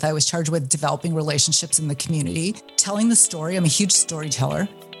I was charged with developing relationships in the community, telling the story. I'm a huge storyteller.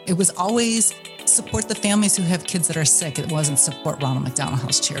 It was always support the families who have kids that are sick. It wasn't support Ronald McDonald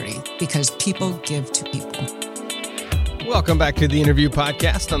House Charity, because people give to people. Welcome back to the Interview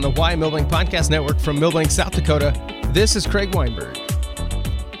Podcast on the Why Millbank Podcast Network from Millbank, South Dakota. This is Craig Weinberg.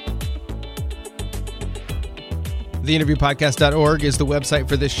 TheInterviewPodcast.org is the website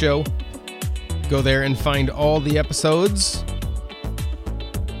for this show. Go there and find all the episodes.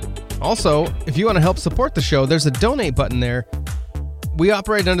 Also, if you want to help support the show, there's a donate button there. We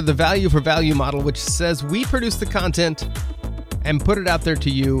operate under the value for value model, which says we produce the content and put it out there to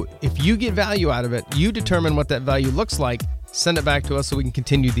you. If you get value out of it, you determine what that value looks like. Send it back to us so we can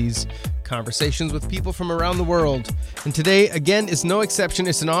continue these conversations with people from around the world. And today, again, is no exception.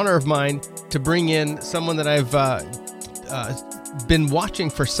 It's an honor of mine to bring in someone that I've been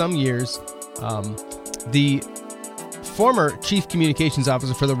watching for some years. The former Chief Communications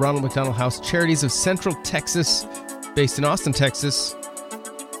Officer for the Ronald McDonald House Charities of Central Texas, based in Austin, Texas.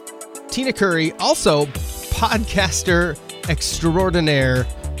 Tina Curry, also podcaster extraordinaire,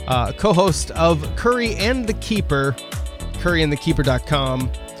 co-host of Curry and the Keeper,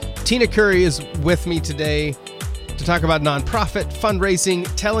 curryandthekeeper.com. Tina Curry is with me today to talk about nonprofit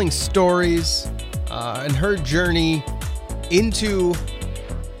fundraising, telling stories, and her journey into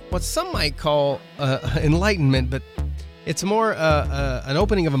what some might call enlightenment, but it's more an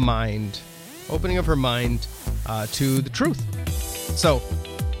opening of her mind to the truth. So,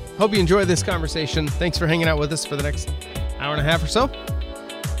 hope you enjoy this conversation. Thanks for hanging out with us for the next hour and a half or so.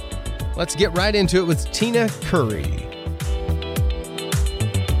 Let's get right into it with Tina Curry.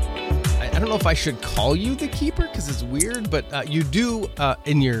 I don't know if I should call you the Keeper because it's weird, but you do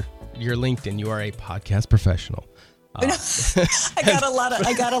in your LinkedIn. You are a podcast professional. I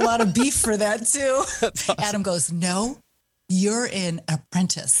got a lot of beef for that too. Awesome. Adam goes, "No, you're an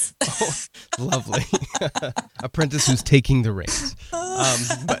apprentice." Oh, lovely. Apprentice who's taking the reins.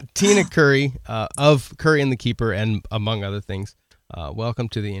 But Tina Curry of Curry and the Keeper, and among other things, welcome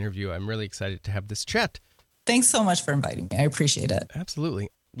to the interview. I'm really excited to have this chat. Thanks so much for inviting me. I appreciate it. Absolutely.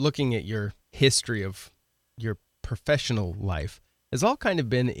 Looking at your history of your professional life has all kind of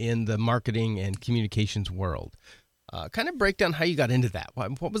been in the marketing and communications world. Kind of break down how you got into that.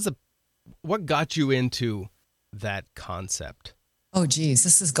 What got you into that concept? Oh, geez,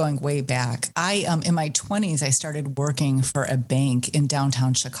 this is going way back. I in my 20s, I started working for a bank in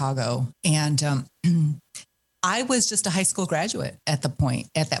downtown Chicago, and I was just a high school graduate at that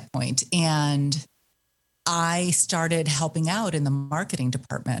point, and I started helping out in the marketing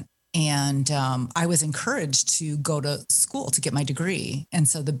department. And I was encouraged to go to school to get my degree, and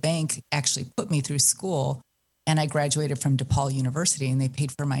so the bank actually put me through school. And I graduated from DePaul University, and they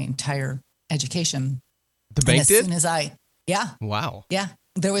paid for my entire education. The bank did? Yeah. Wow. Yeah.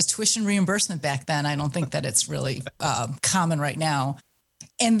 There was tuition reimbursement back then. I don't think that it's really common right now.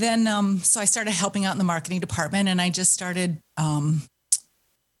 And then, so I started helping out in the marketing department, and I just started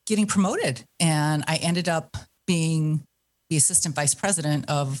getting promoted. And I ended up being the assistant vice president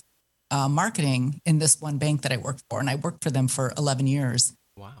of marketing in this one bank that I worked for. And I worked for them for 11 years.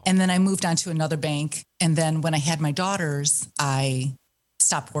 Wow. And then I moved on to another bank. And then when I had my daughters, I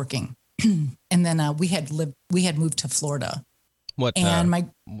stopped working. And then we had moved to Florida. What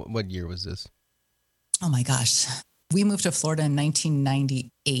year was this? Oh my gosh. We moved to Florida in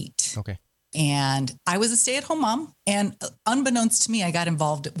 1998. Okay. And I was a stay-at-home mom. And unbeknownst to me, I got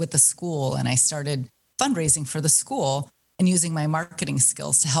involved with the school, and I started fundraising for the school and using my marketing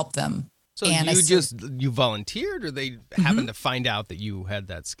skills to help them. So and you volunteered, or they happened to find out that you had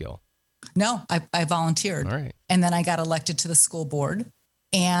that skill? No, I volunteered. All right. And then I got elected to the school board.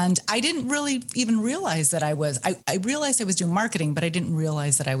 And I didn't really even realize that I realized I was doing marketing, but I didn't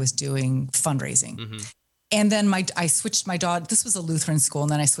realize that I was doing fundraising. Mm-hmm. And then I switched my daughter. This was a Lutheran school.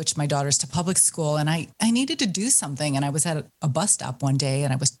 And then I switched my daughters to public school, and I needed to do something. And I was at a bus stop one day,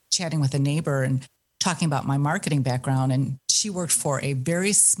 and I was chatting with a neighbor and talking about my marketing background. And she worked for a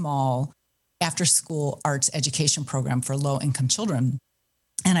very small after-school arts education program for low-income children.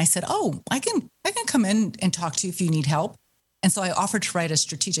 And I said, "Oh, I can come in and talk to you if you need help." And so I offered to write a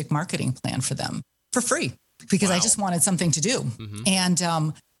strategic marketing plan for them for free, because I just wanted something to do. Mm-hmm.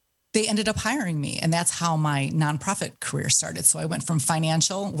 And they ended up hiring me. And that's how my nonprofit career started. So I went from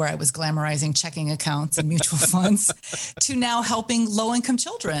financial, where I was glamorizing checking accounts and mutual funds, to now helping low-income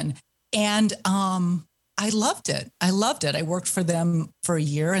children. And I loved it. I worked for them for a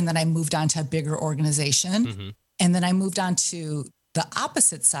year, and then I moved on to a bigger organization. Mm-hmm. And then I moved on to the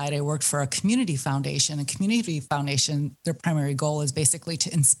opposite side. I worked for a community foundation. A community foundation, their primary goal is basically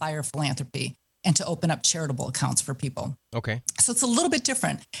to inspire philanthropy. and to open up charitable accounts for people. Okay. So it's a little bit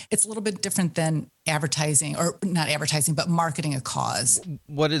different. It's a little bit different than advertising, or not advertising, but marketing a cause.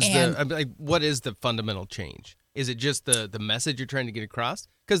 What is what is the fundamental change? Is it just the message you're trying to get across?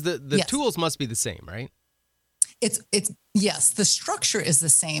 Because the Yes. tools must be the same, right? It's yes, the structure is the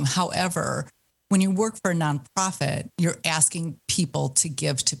same. However, when you work for a nonprofit, you're asking people to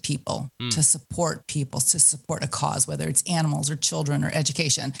give to people, to support people, to support a cause, whether it's animals or children or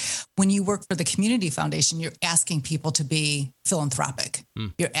education. When you work for the community foundation, you're asking people to be philanthropic.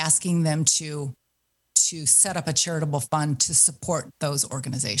 You're asking them to set up a charitable fund to support those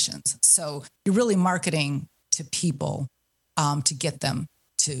organizations. So you're really marketing to people to get them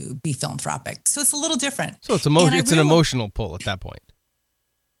to be philanthropic. So it's a little different. So it's an emotional pull at that point.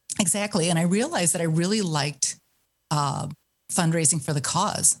 Exactly. And I realized that I really liked fundraising for the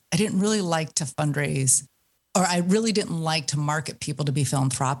cause. I didn't really like to fundraise, or I really didn't like to market people to be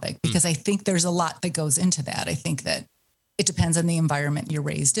philanthropic, because I think there's a lot that goes into that. I think that it depends on the environment you're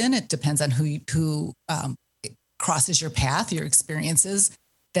raised in. It depends on who crosses your path, your experiences,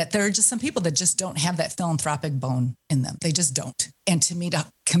 that there are just some people that just don't have that philanthropic bone in them. They just don't. And to me, to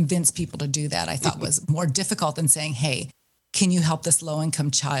convince people to do that, I thought was more difficult than saying, hey, can you help this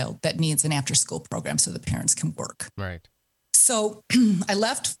low-income child that needs an after-school program so the parents can work? Right. So I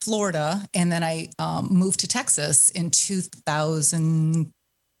left Florida, and then I moved to Texas in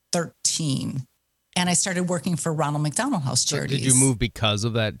 2013. And I started working for Ronald McDonald House Charities. So did you move because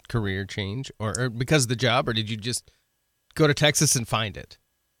of that career change, or because of the job, or did you just go to Texas and find it?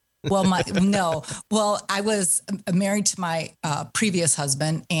 Well, no. Well, I was married to my previous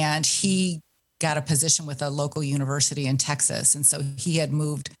husband, and he got a position with a local university in Texas. And so he had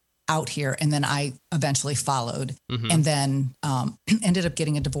moved out here, and then I eventually followed, and then ended up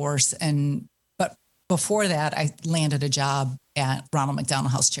getting a divorce. But before that, I landed a job at Ronald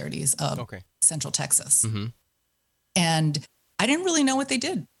McDonald House Charities of Central Texas. And I didn't really know what they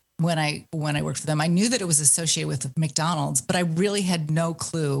did when I worked for them. I knew that it was associated with McDonald's, but I really had no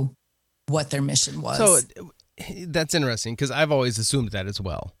clue what their mission was. So that's interesting, because I've always assumed that as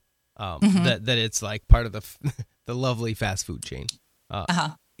well. That it's like part of the lovely fast food chain.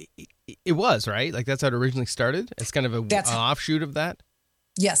 It was, right? Like that's how it originally started. It's kind of an offshoot of that.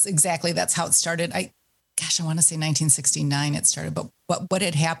 Yes, exactly. That's how it started. I want to say 1969 it started. But what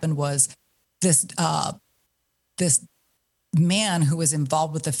had happened was this man who was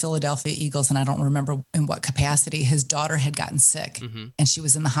involved with the Philadelphia Eagles, and I don't remember in what capacity, his daughter had gotten sick and she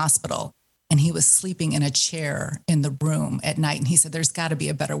was in the hospital. And he was sleeping in a chair in the room at night. And he said, there's got to be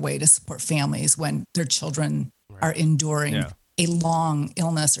a better way to support families when their children are enduring a long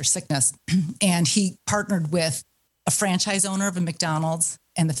illness or sickness. And he partnered with a franchise owner of a McDonald's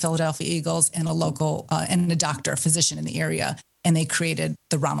and the Philadelphia Eagles and a local and a doctor, a physician in the area. And they created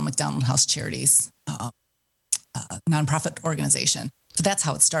the Ronald McDonald House Charities nonprofit organization. So that's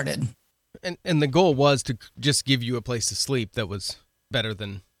how it started. And the goal was to just give you a place to sleep that was better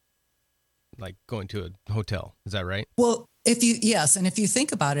than like going to a hotel. Is that right? Well, if you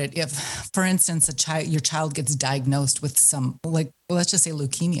think about it, if, for instance, your child gets diagnosed with some, let's just say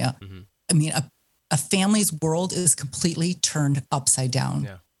leukemia, I mean, a family's world is completely turned upside down.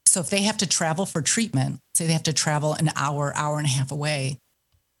 Yeah. So if they have to travel for treatment, say they have to travel an hour and a half away,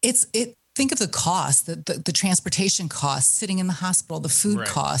 think of the cost, the transportation costs, sitting in the hospital, the food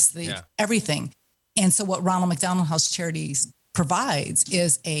costs, everything. And so what Ronald McDonald House Charities provides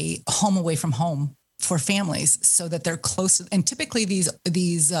is a home away from home for families, so that they're close. And typically the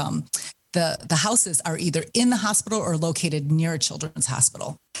houses are either in the hospital or located near a children's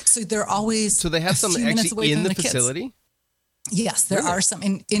hospital. So they're always they have some actually in the facility. Kids. Yes, there are some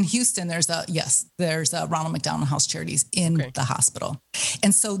in Houston. There's a Ronald McDonald House Charities in the hospital.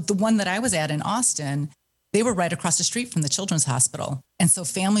 And so the one that I was at in Austin, they were right across the street from the children's hospital. And so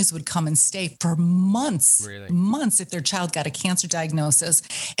families would come and stay for months if their child got a cancer diagnosis.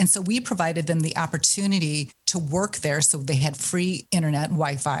 And so we provided them the opportunity to work there. So they had free internet and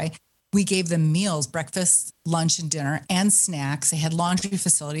Wi-Fi. We gave them meals, breakfast, lunch, and dinner, and snacks. They had laundry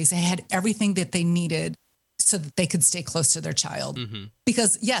facilities. They had everything that they needed so that they could stay close to their child.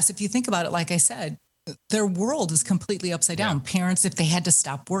 Because yes, if you think about it, like I said, their world is completely upside down. Parents, if they had to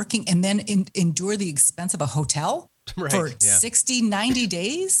stop working and then endure the expense of a hotel for 60, 90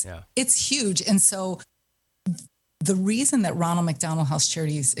 days, it's huge. And so the reason that Ronald McDonald House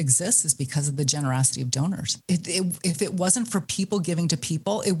Charities exists is because of the generosity of donors. If it wasn't for people giving to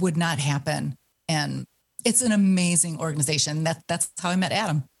people, it would not happen. And it's an amazing organization. That's how I met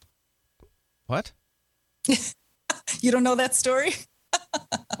Adam. What? You don't know that story?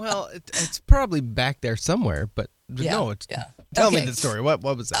 Well, it's probably back there somewhere, but no. Tell me the story. What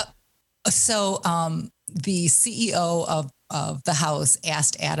was that? So the CEO of the house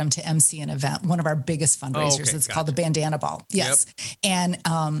asked Adam to MC an event, one of our biggest fundraisers. It's called the Bandana Ball. Yes. Yep.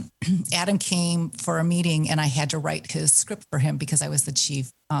 And Adam came for a meeting and I had to write his script for him because I was the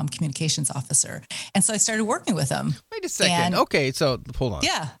chief communications officer. And so I started working with him. Wait a second. Okay. So hold on.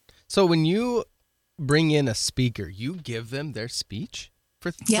 Yeah. So when you bring in a speaker, you give them their speech for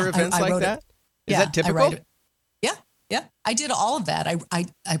events like that? Is that typical? Yeah, I did all of that. I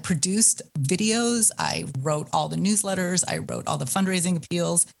produced videos. I wrote all the newsletters. I wrote all the fundraising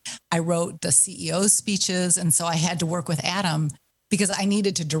appeals. I wrote the CEO's speeches. And so I had to work with Adam because I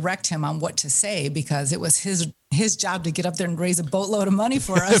needed to direct him on what to say because it was his job to get up there and raise a boatload of money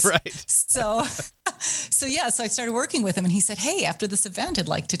for us. Right. So I started working with him and he said, hey, after this event, I'd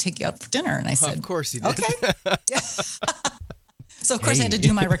like to take you out for dinner. And I said, of course you did. Okay. So of course I had to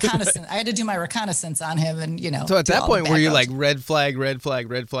do my reconnaissance. I had to do my reconnaissance on him, and So at that point, were you like red flag, red flag,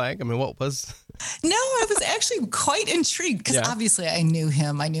 red flag? I mean, what was? No, I was actually quite intrigued because obviously I knew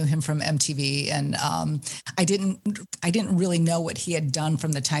him. I knew him from MTV, and I didn't really know what he had done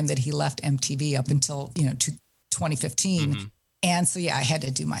from the time that he left MTV up until 2015. Mm-hmm. And so I had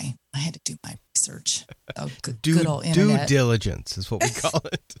to do my research. Good old internet. Due diligence is what we call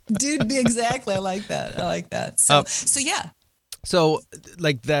it. Dude, exactly. I like that. So yeah. So,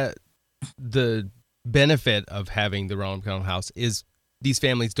 like the benefit of having the Ronald McDonald House is these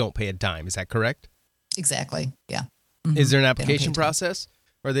families don't pay a dime. Is that correct? Exactly. Yeah. Mm-hmm. Is there an application process,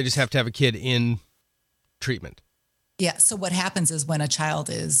 or they just have to have a kid in treatment? Yeah. So what happens is when a child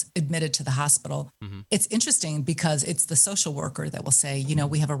is admitted to the hospital, it's interesting because it's the social worker that will say,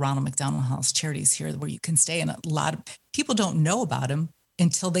 we have a Ronald McDonald House Charities here where you can stay, and a lot of people don't know about them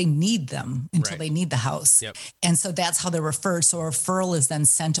until they need them, they need the house. Yep. And so that's how they're referred. So a referral is then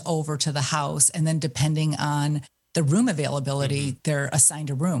sent over to the house. And then depending on the room availability, they're assigned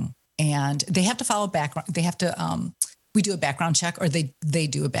a room. And they have to follow background. They have to, we do a background check, or they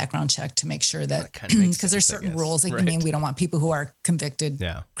do a background check to make sure that, because there's certain rules. Like, we don't want people who are convicted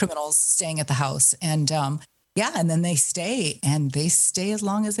criminals staying at the house. And and then they stay as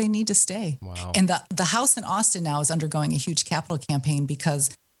long as they need to stay. Wow. And the house in Austin now is undergoing a huge capital campaign because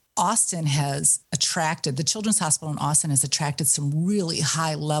Austin has attracted, the Children's Hospital in Austin has attracted some really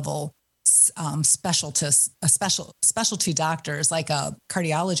high level specialty doctors, like a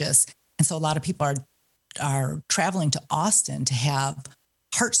cardiologist. And so a lot of people are traveling to Austin to have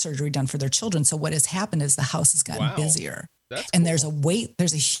heart surgery done for their children. So what has happened is the house has gotten busier. And there's a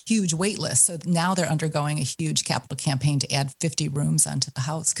huge wait list. So now they're undergoing a huge capital campaign to add 50 rooms onto the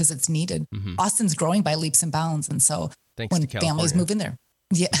house because it's needed. Mm-hmm. Austin's growing by leaps and bounds. And so when families move in there,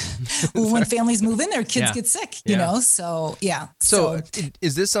 when families move in there, kids get sick, you know? So, So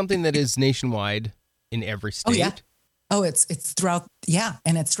is this something that is nationwide in every state? Oh, yeah. Oh, it's throughout. Yeah.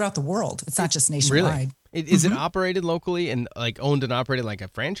 And it's throughout the world. It's not just nationwide. Really? Is it operated locally and like owned and operated like a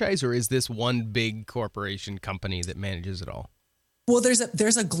franchise, or is this one big corporation company that manages it all? Well,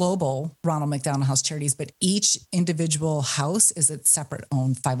 there's a global Ronald McDonald House Charities, but each individual house is a separate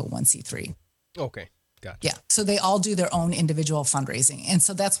owned 501c3. Okay. Gotcha. Yeah. So they all do their own individual fundraising. And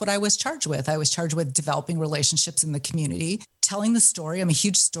so that's what I was charged with. I was charged with developing relationships in the community, telling the story. I'm a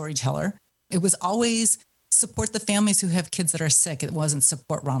huge storyteller. It was always support the families who have kids that are sick. It wasn't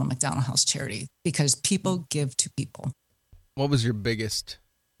support Ronald McDonald House Charity, because people give to people. What was your biggest,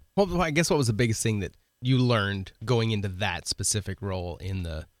 what was the biggest thing that you learned going into that specific role in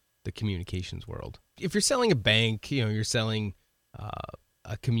the communications world? If you're selling a bank, you're selling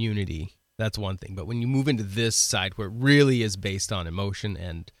a community, that's one thing. But when you move into this side where it really is based on emotion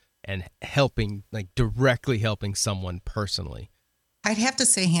and helping, like directly helping someone personally, I'd have to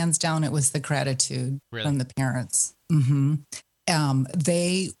say hands down, it was the gratitude from the parents. Mm-hmm.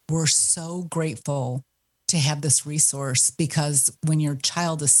 They were so grateful to have this resource, because when your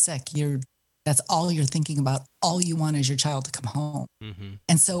child is sick, that's all you're thinking about. All you want is your child to come home. Mm-hmm.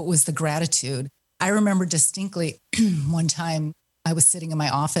 And so it was the gratitude. I remember distinctly one time I was sitting in my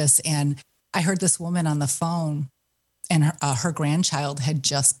office and I heard this woman on the phone, and her grandchild had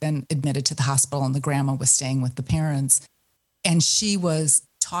just been admitted to the hospital and the grandma was staying with the parents. And she was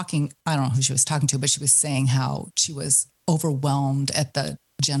talking, I don't know who she was talking to, but she was saying how she was overwhelmed at the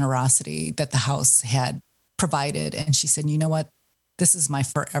generosity that the house had provided. And she said, you know what? This is my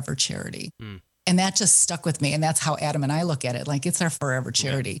forever charity. Mm. And that just stuck with me. And that's how Adam and I look at it. Like, it's our forever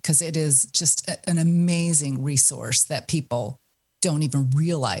charity, because it is just an amazing resource that people don't even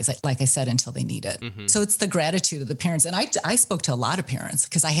realize, like I said, until they need it. Mm-hmm. So it's the gratitude of the parents. And I spoke to a lot of parents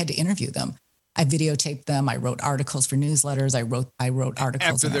because I had to interview them. I videotaped them. I wrote articles for newsletters. I wrote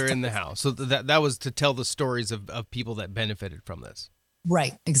articles after they're in the house. So that was to tell the stories of people that benefited from this.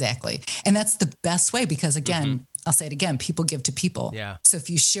 Right. Exactly. And that's the best way because again, I'll say it again, people give to people. Yeah. So if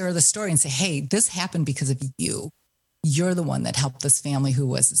you share the story and say, hey, this happened because of you, you're the one that helped this family who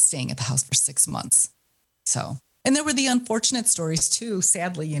was staying at the house for 6 months. So, and there were the unfortunate stories too.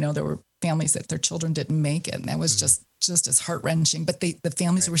 Sadly, there were families that their children didn't make it. And that was just as heart wrenching, but the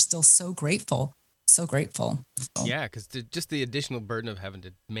families were still so grateful. So grateful. So. Yeah. Cause just the additional burden of having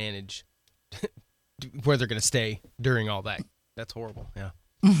to manage where they're going to stay during all that. That's horrible. Yeah.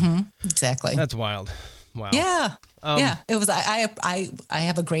 Exactly. That's wild. Wow. Yeah. Yeah. It was, I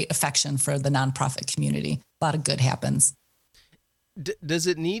have a great affection for the nonprofit community. A lot of good happens. Does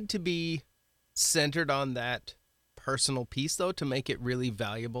it need to be centered on that personal piece though, to make it really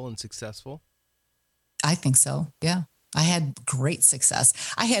valuable and successful? I think so. Yeah. I had great success.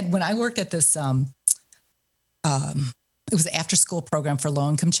 When I worked at this, it was an after school program for low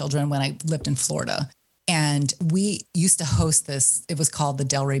income children when I lived in Florida. And we used to host this, it was called the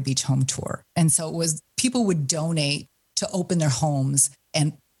Delray Beach Home Tour. And so people would donate to open their homes,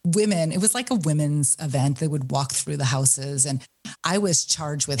 and women, it was like a women's event. They would walk through the houses, and I was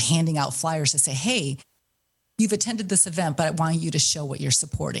charged with handing out flyers to say, hey, you've attended this event, but I want you to show what you're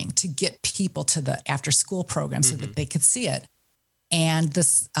supporting to get people to the after school program so that they could see it. And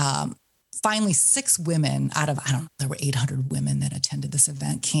this, finally 6 women out of, there were 800 women that attended this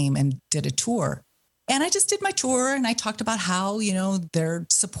event came and did a tour. And I just did my tour and I talked about how, their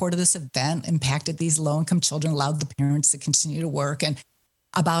support of this event impacted these low-income children, allowed the parents to continue to work. And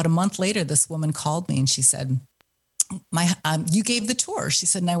about a month later, this woman called me and she said, you gave the tour. She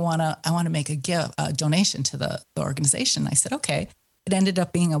said, and I want to make a donation to the organization. I said, okay. It ended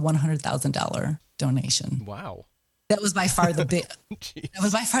up being a $100,000 donation. Wow. That was by far the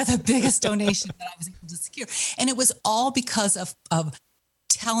biggest donation that I was able to secure. And it was all because of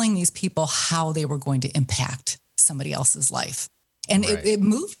telling these people how they were going to impact somebody else's life. And it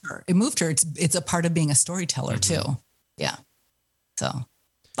moved her. It moved her. It's a part of being a storyteller too. Yeah. So a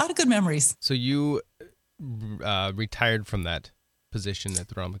lot of good memories. So you retired from that position at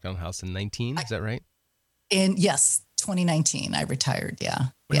the Ronald McDonald House in 19, is that right? Yes, 2019, I retired. Yeah.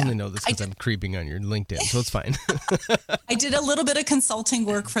 I only know this because I'm creeping on your LinkedIn, so it's fine. I did a little bit of consulting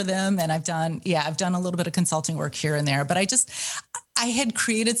work for them, and I've done a little bit of consulting work here and there, but I had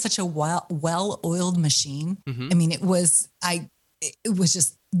created such a well-oiled machine. I mean, it was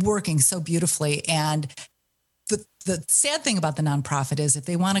just working so beautifully. And the sad thing about the nonprofit is if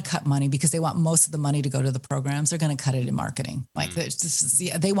they want to cut money because they want most of the money to go to the programs, they're going to cut it in marketing. Like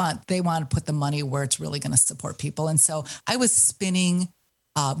they want to put the money where it's really going to support people. And so I was spinning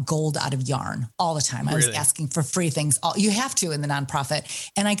gold out of yarn all the time. I was asking for free things. You have to in the nonprofit.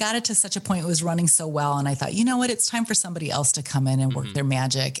 And I got it to such a point, it was running so well. And I thought, you know what, it's time for somebody else to come in and work their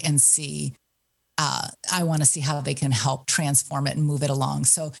magic and see. I want to see how they can help transform it and move it along.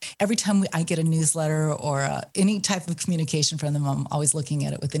 So every time I get a newsletter or any type of communication from them, I'm always looking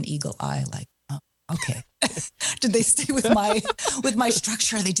at it with an eagle eye, like, oh, okay, did they stay with my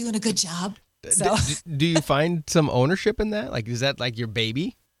structure? Are they doing a good job? So, do you find some ownership in that? Like, is that like your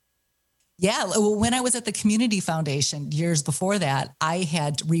baby? Yeah. Well, when I was at the Community Foundation years before that, I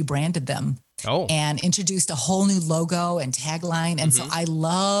had rebranded them. And introduced a whole new logo and tagline. And so I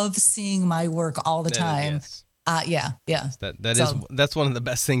love seeing my work all the time. Yes. Yeah. That's one of the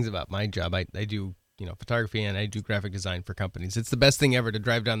best things about my job. I do, photography and I do graphic design for companies. It's the best thing ever to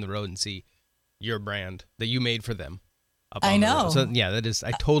drive down the road and see your brand that you made for them. I know. So yeah, that is,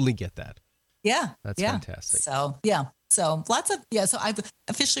 I totally get that. Yeah. That's fantastic. So, yeah. So so I've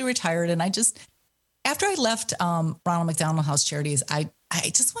officially retired, and after I left Ronald McDonald House Charities, I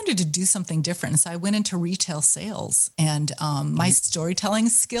just wanted to do something different. So I went into retail sales, and my storytelling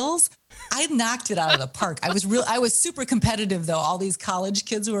skills, I knocked it out of the park. I was super competitive though. All these college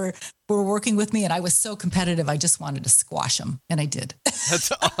kids were working with me, and I was so competitive. I just wanted to squash them, and I did.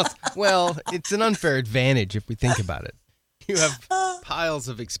 That's awesome. Well, it's an unfair advantage if we think about it. You have piles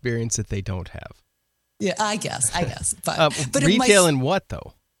of experience that they don't have. Yeah, I guess. But retail in what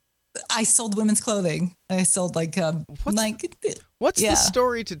though? I sold women's clothing. I sold what's the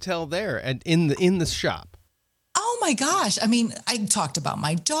story to tell there and in the shop? Oh my gosh. I mean, I talked about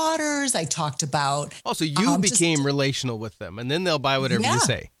my daughters. I talked about. Oh, so you became relational with them, and then they'll buy whatever you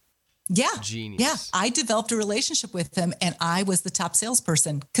say. Yeah. Genius. Yeah. I developed a relationship with them, and I was the top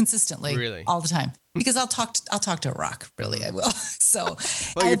salesperson consistently. Really? All the time. Because I'll talk to a rock. Really, I will. So.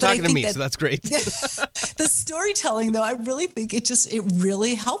 Well, you're talking to me, so that's great. The storytelling, though, I really think it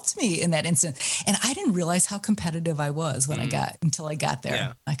really helped me in that instant. And I didn't realize how competitive I was until I got there.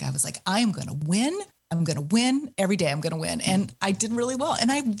 Yeah. Like I was like, I am going to win. I'm going to win every day. I'm going to win. And I did really well. And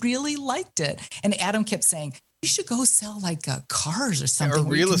I really liked it. And Adam kept saying, you should go sell like cars or something. Or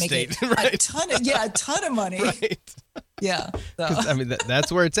real estate, right? A ton of money. Right. Yeah. So. I mean,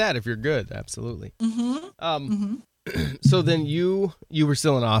 that's where it's at if you're good. Absolutely. Mm-hmm. So then you were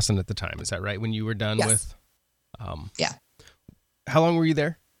still in Austin at the time. Is that right? When you were done with? Yeah. How long were you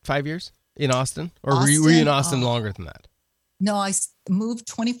there? 5 years in Austin? Or were you in Austin longer than that? No, I moved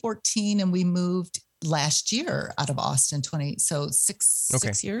 2014 and we moved last year out of Austin,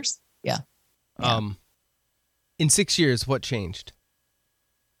 6 years. Yeah. In 6 years, what changed?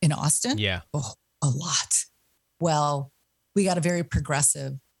 In Austin? Yeah. Oh, a lot. Well, we got a very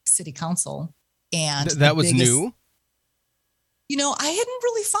progressive city council. And that was new? I hadn't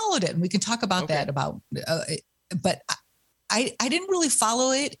really followed it. And we can talk about that but I didn't really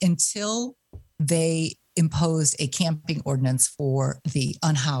follow it until they imposed a camping ordinance for the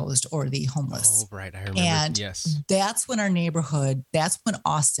unhoused or the homeless. Oh, right. I remember. And yes. That's when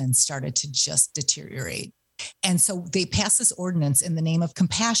Austin started to just deteriorate. And so they passed this ordinance in the name of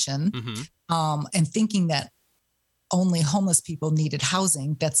compassion, and thinking that only homeless people needed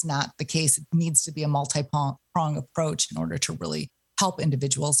housing. That's not the case. It needs to be a multi-prong approach in order to really help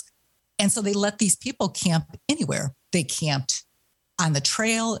individuals. And so they let these people camp anywhere. They camped on the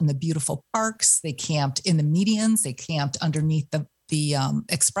trail in the beautiful parks. They camped in the medians. They camped underneath the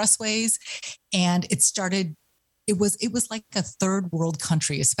expressways. And it was like a third world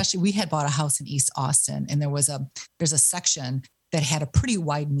country. Especially, we had bought a house in East Austin, and there's a section that had a pretty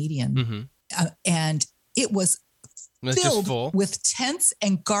wide median, and it was filled with tents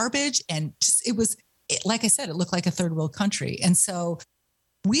and garbage, and like I said, it looked like a third world country. And so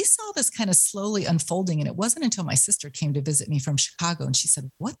we saw this kind of slowly unfolding. And it wasn't until my sister came to visit me from Chicago, and she said,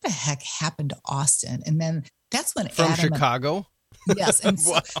 "What the heck happened to Austin?" And then that's when from Chicago. Yes, and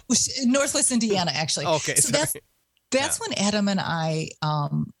wow. Northwest Indiana, actually. Okay, so that's when Adam and I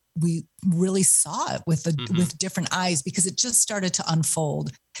we really saw it with different eyes, because it just started to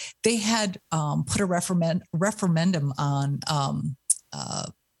unfold. They had put a referendum on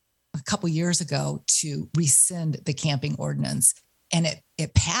a couple years ago to rescind the camping ordinance, and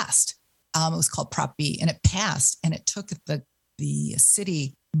it passed. It was called Prop B, and it passed, and it took the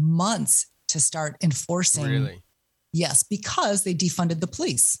city months to start enforcing. Really? Yes, because they defunded the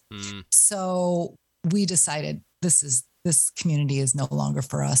police. So we decided this community is no longer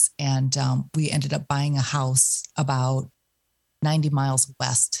for us. And we ended up buying a house about 90 miles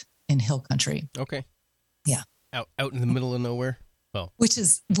west in Hill Country. Okay. Yeah. Out in the middle of nowhere. Well,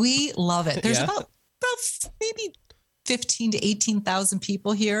 we love it. There's about maybe 15 to 18,000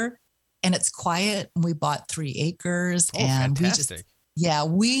 people here, and it's quiet. And we bought 3 acres, and fantastic.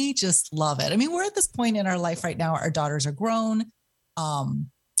 we just love it. I mean, we're at this point in our life right now. Our daughters are grown.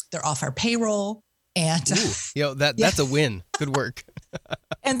 They're off our payroll. And that's a win. Good work.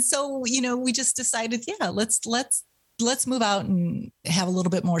 And so, we just decided, let's move out and have a little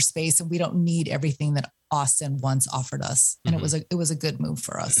bit more space, and we don't need everything that Austin once offered us. And it was a good move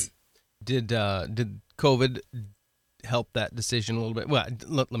for us. Did COVID help that decision a little bit? Well,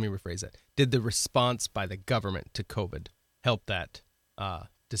 let me rephrase that. Did the response by the government to COVID help that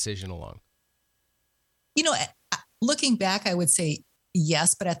decision along? Looking back, I would say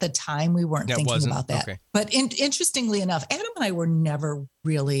yes, but at the time we weren't thinking about that. Okay. But interestingly enough, Adam and I were never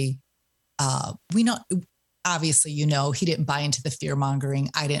really, obviously, he didn't buy into the fear mongering.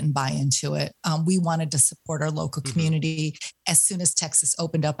 I didn't buy into it. We wanted to support our local community. As soon as Texas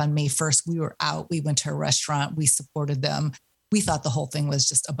opened up on May 1st, we were out. We went to a restaurant. We supported them. We thought the whole thing was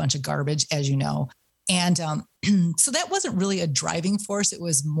just a bunch of garbage, as you know. And so that wasn't really a driving force. It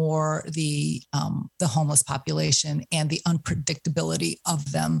was more the homeless population and the unpredictability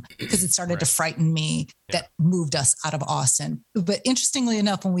of them, because it started to frighten me. That moved us out of Austin. But interestingly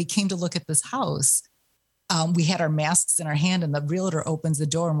enough, when we came to look at this house, we had our masks in our hand, and the realtor opens the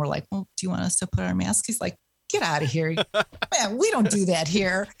door, and we're like, "Well, do you want us to put our masks?" He's like, "Get out of here. Man, we don't do that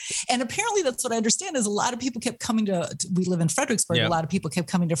here." And apparently that's what I understand is a lot of people kept coming we live in Fredericksburg. A lot of people kept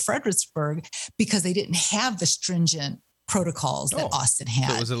coming to Fredericksburg because they didn't have the stringent protocols that Austin had.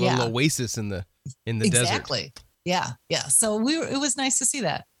 So it was a little oasis in the desert. Exactly. Yeah. Yeah. So it was nice to see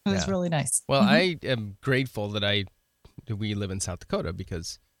that. It was really nice. Well, I am grateful that we live in South Dakota,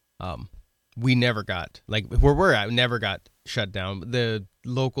 because we never got, where we're at, never got shut down. The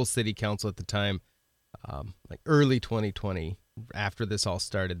local city council at the time, early 2020, after this all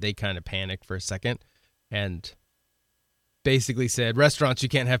started, they kind of panicked for a second and basically said, "Restaurants, you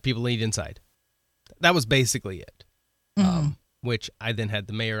can't have people eat inside." That was basically it. Which I then had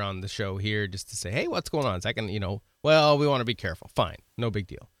the mayor on the show here just to say, "Hey, what's going on?" Second, well, we want to be careful. Fine. No big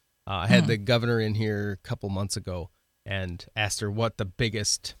deal. I had the governor in here a couple months ago and asked her what the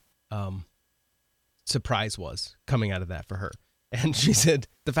biggest surprise was coming out of that for her. And she said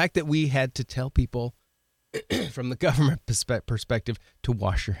the fact that we had to tell people from the government perspective to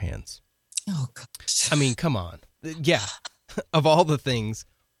wash your hands. Oh, gosh. I mean, come on. Yeah. Of all the things.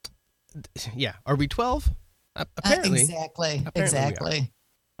 Yeah. Are we 12? Apparently. Exactly.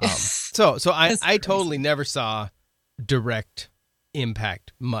 So I totally never saw direct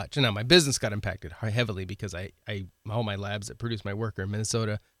impact much. Now, my business got impacted heavily because all my labs that produce my work are in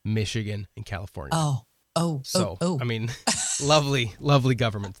Minnesota, Michigan, and California. I mean, lovely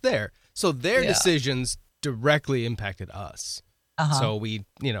governments there. So their decisions directly impacted us. So we,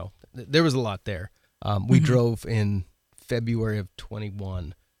 there was a lot there. We drove in February of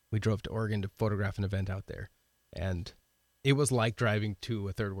 21. We drove to Oregon to photograph an event out there. And it was like driving to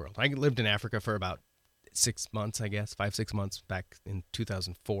a third world. I lived in Africa for about 6 months, I guess, 5-6 months back in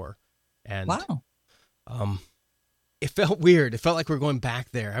 2004. And wow. It felt weird. It felt like we were going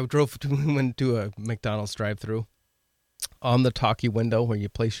back there. We went to a McDonald's drive-thru. On the talkie window where you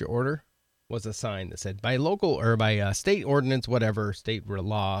place your order was a sign that said, by local or by state ordinance, whatever, state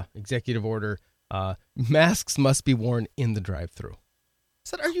law, executive order, masks must be worn in the drive-thru. I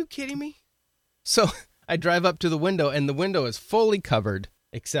said, are you kidding me? So I drive up to the window, and the window is fully covered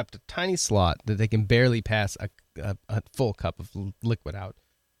except a tiny slot that they can barely pass a full cup of liquid out.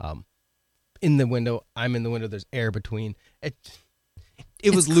 In the window, I'm in the window, there's air between. It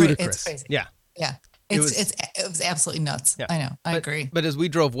was ludicrous. It's crazy. Yeah. It was absolutely nuts. Yeah. I know. I agree. But as we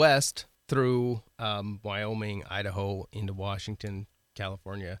drove west through Wyoming, Idaho, into Washington,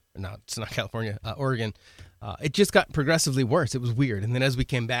 California, it's not California, Oregon, it just got progressively worse. It was weird. And then as we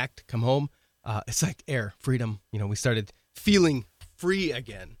came back to come home, it's like air, freedom. We started feeling free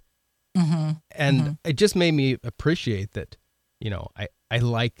again. And it just made me appreciate that, I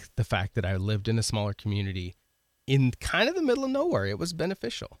like the fact that I lived in a smaller community in kind of the middle of nowhere. It was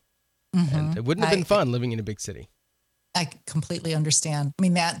beneficial. And it wouldn't have been fun living in a big city. I completely understand. I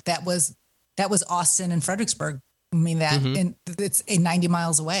mean, that was Austin and Fredericksburg. I mean, and it's 90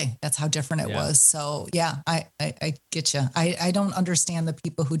 miles away. That's how different it was. So yeah, I get you. I don't understand the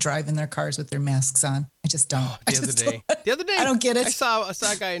people who drive in their cars with their masks on. I just don't. The other day, I don't get it. I saw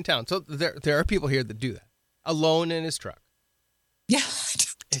a guy in town. So there are people here that do that alone in his truck. Yeah.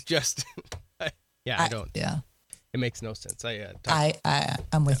 It just, I don't. Yeah. It makes no sense.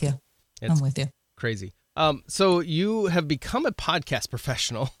 I'm with you. I'm with you. Crazy. So you have become a podcast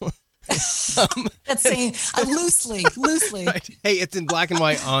professional. That's saying loosely. Right. Hey, it's in black and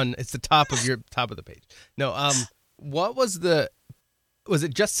white it's the top of the page. No, what was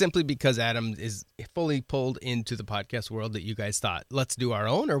it just simply because Adam is fully pulled into the podcast world that you guys thought, let's do our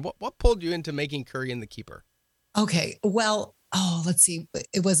own, or what pulled you into making Curry and the Keeper? Okay. Well, let's see.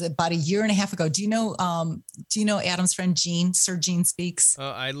 It was about a year and a half ago. Do you know Adam's friend Gene, Sir Gene Speaks?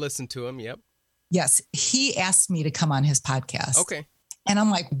 I listened to him. Yep. Yes. He asked me to come on his podcast. Okay. And I'm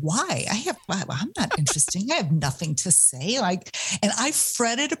like, why? I'm not interesting. I have nothing to say. And I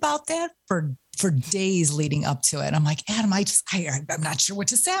fretted about that for days leading up to it. I'm like, Adam, I'm not sure what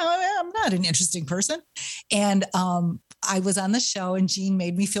to say. I'm not an interesting person. And, I was on the show and Gene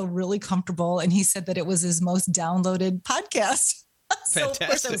made me feel really comfortable. And he said that it was his most downloaded podcast. So of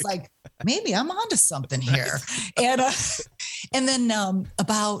course I was like, maybe I'm onto something here. And then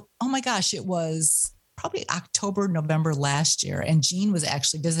about, oh my gosh, it was probably October, November last year. And Gene was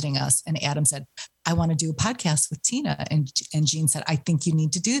actually visiting us. And Adam said, I want to do a podcast with Tina. And Gene said, I think you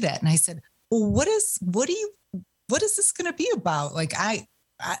need to do that. And I said, well, what is this going to be about? Like and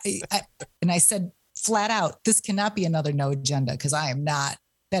I said flat out, this cannot be another No Agenda. Cause that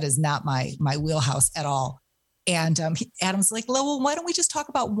is not my wheelhouse at all. And Adam's like, well, why don't we just talk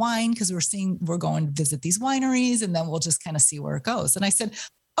about wine? Cause we're going to visit these wineries and then we'll just kind of see where it goes. And I said,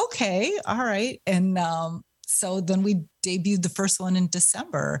 okay, all right. And so then we debuted the first one in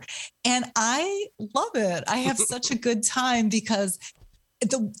December and I love it. I have such a good time because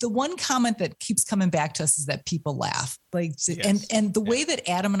the one comment that keeps coming back to us is that people laugh. And the way that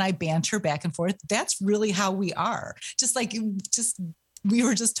Adam and I banter back and forth, that's really how we are. We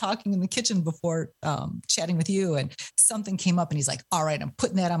were just talking in the kitchen before chatting with you and something came up and he's like, all right, I'm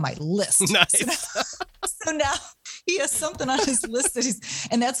putting that on my list. Nice. So now he has something on his list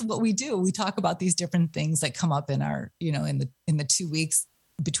and that's what we do. We talk about these different things that come up in our, in the 2 weeks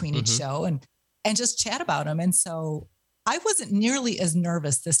between each show and just chat about them. And so I wasn't nearly as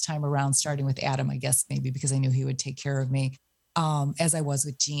nervous this time around starting with Adam, I guess maybe because I knew he would take care of me as I was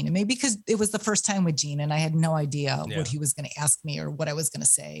with Gene. And maybe because it was the first time with Gene and I had no idea what he was going to ask me or what I was going to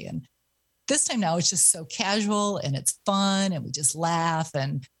say. And this time now it's just so casual and it's fun and we just laugh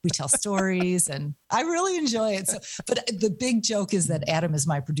and we tell stories and I really enjoy it. So, but the big joke is that Adam is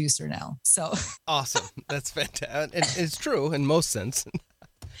my producer now. So awesome. That's fantastic. And it's true in most sense.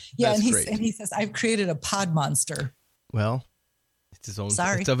 Yeah. And he says, I've created a pod monster. Well, it's his own.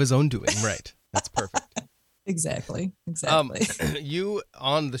 Sorry. It's of his own doing. Right. That's perfect. Exactly. You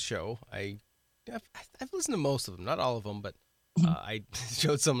on the show, I've listened to most of them, not all of them, but I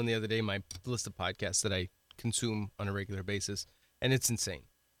showed someone the other day my list of podcasts that I consume on a regular basis, and it's insane.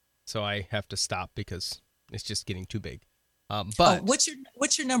 So I have to stop because it's just getting too big. But what's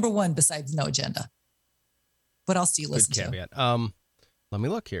your number one besides No Agenda? What else do you listen to? Good caveat. Let me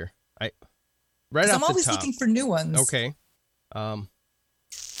look here. I'm always looking for new ones. Okay. Let's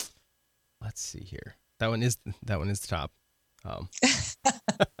see here. That one is the top. It's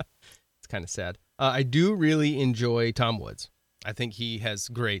kind of sad. I do really enjoy Tom Woods. I think he has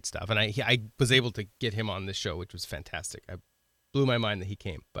great stuff, and I was able to get him on this show, which was fantastic. I blew my mind that he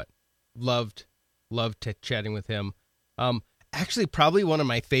came, but loved chatting with him. Actually, probably one of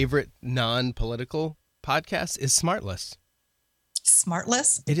my favorite non-political podcasts is Smartless.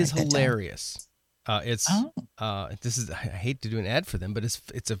 Smartless? It is hilarious. I hate to do an ad for them, but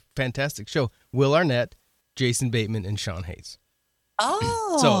it's a fantastic show. Will Arnett, Jason Bateman, and Sean Hayes.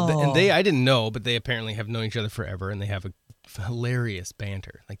 Oh. So I didn't know, but they apparently have known each other forever, and they have a hilarious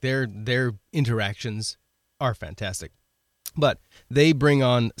banter. Like their interactions are fantastic. But they bring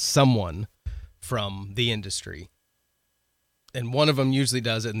on someone from the industry, and one of them usually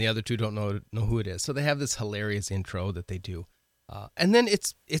does it, and the other two don't know who it is. So they have this hilarious intro that they do. And then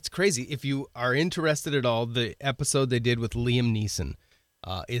it's crazy. If you are interested at all, the episode they did with Liam Neeson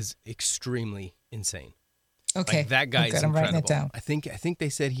is extremely insane. Okay. Like, that guy's incredible. I'm writing it down. I think they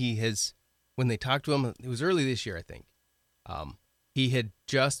said he has, when they talked to him, it was early this year, I think. He had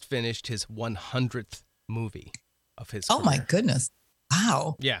just finished his 100th movie of his career. Oh my goodness.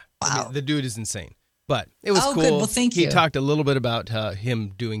 Wow. Yeah. Wow. I mean, the dude is insane. But it was cool. Good. Well, thank you. He talked a little bit about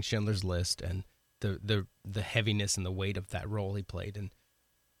him doing Schindler's List and the heaviness and the weight of that role he played, and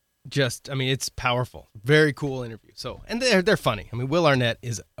just, I mean, it's powerful. Very cool interview. So, and they're funny. I mean, Will Arnett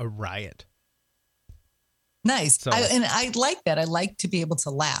is a riot. Nice. So, I like that. I like to be able to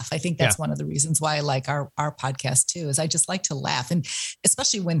laugh. I think that's one of the reasons why I like our podcast too, is I just like to laugh. And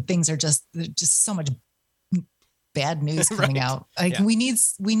especially when things are just so much bad news coming out. Like we need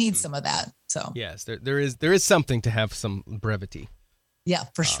some of that. So yes, there is something to have some brevity. Yeah,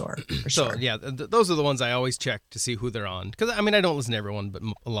 for sure. So yeah, those are the ones I always check to see who they're on. Because I mean, I don't listen to everyone, but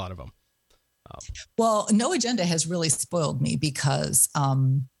a lot of them. Well, No Agenda has really spoiled me because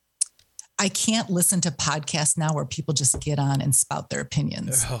I can't listen to podcasts now where people just get on and spout their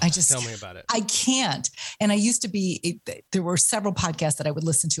opinions. Tell me about it. I can't. And I used to be, there were several podcasts that I would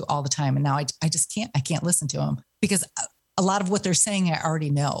listen to all the time. And now I just can't, I can't listen to them because a lot of what they're saying, I already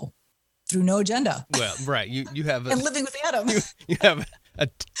know through No Agenda. Well, right. You have and living with Adam. You have a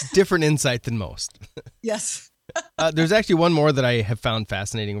different insight than most. Yes. There's actually one more that I have found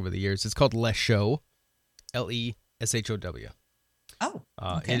fascinating over the years. It's called Leshow, Leshow. Oh,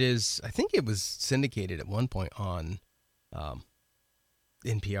 okay. It is. I think it was syndicated at one point on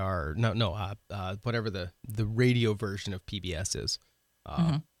NPR. Or whatever the radio version of PBS is.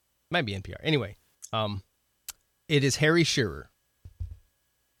 Might be NPR. Anyway, it is Harry Shearer,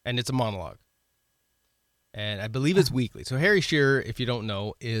 and it's a monologue, and I believe it's weekly. So Harry Shearer, if you don't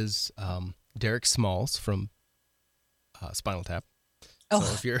know, is Derek Smalls from Spinal Tap. So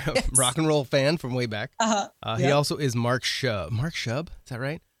if you're a rock and roll fan from way back, he also is Mark Shub. Mark Shub, is that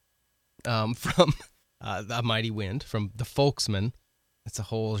right? From A Mighty Wind, from The Folksman. It's a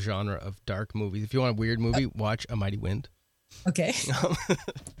whole genre of dark movies. If you want a weird movie, watch A Mighty Wind. Okay.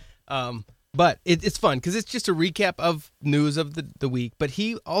 But it's fun because it's just a recap of news of the week. But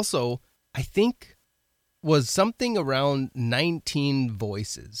he also, I think, was something around 19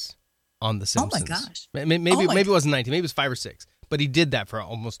 voices on The Simpsons. Oh my gosh. Maybe it wasn't 19. Maybe it was 5 or 6. But he did that for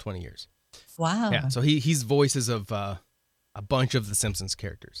almost 20 years. Wow. Yeah, so he's voices of a bunch of the Simpsons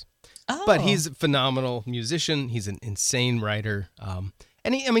characters. Oh. But he's a phenomenal musician. He's an insane writer.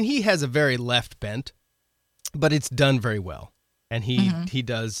 And he has a very left bent, but it's done very well. And he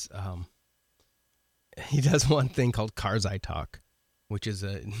does one thing called Karzai Talk, which is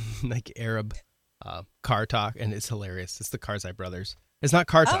a like Arab car talk, and it's hilarious. It's the Karzai brothers. It's not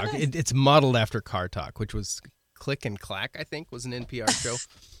Car Talk. Nice. It's modeled after Car Talk, which was Click and Clack, I think, was an NPR show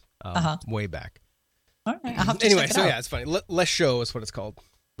way back. All right. I'll have to anyway, check it so out. yeah, it's funny. Less Show is what it's called.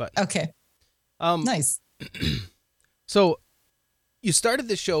 But okay. Nice. So you started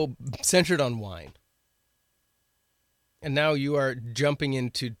the show centered on wine, and now you are jumping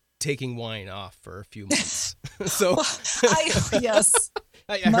into taking wine off for a few months. So yes,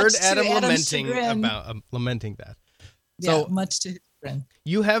 I heard Adam lamenting chagrin. about lamenting that. Yeah, So much to chagrin.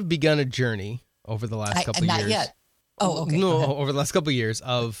 You have begun a journey over the last couple of years. Not yet. Oh, okay. No, over the last couple of years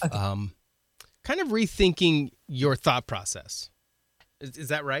of kind of rethinking your thought process. Is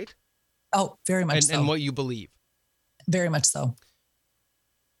that right? Oh, very much so. And what you believe. Very much so.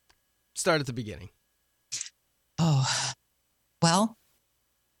 Start at the beginning. Oh, well,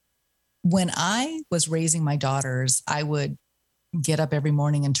 when I was raising my daughters, I would get up every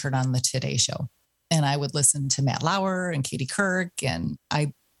morning and turn on the Today Show. And I would listen to Matt Lauer and Katie Couric. And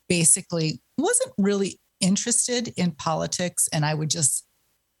I basically wasn't really interested in politics. And I would just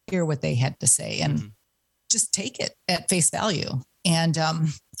hear what they had to say and just take it at face value. And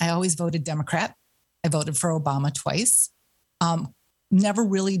I always voted Democrat. I voted for Obama twice. Never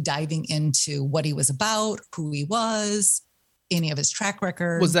really diving into what he was about, who he was, any of his track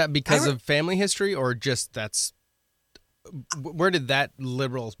record. Was that because of family history or just where did that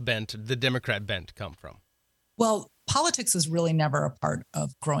liberal bent, the Democrat bent come from? Well, politics was really never a part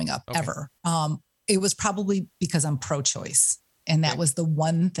of growing up, ever. It was probably because I'm pro-choice. And that was the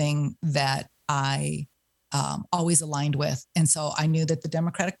one thing that I always aligned with. And so I knew that the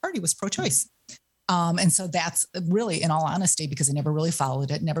Democratic Party was pro-choice. And so that's really, in all honesty, because I never really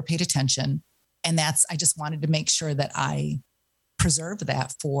followed it, never paid attention. And I just wanted to make sure that I preserved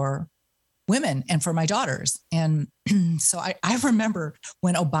that for women and for my daughters. And so I remember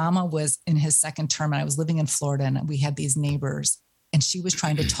when Obama was in his second term and I was living in Florida and we had these neighbors and she was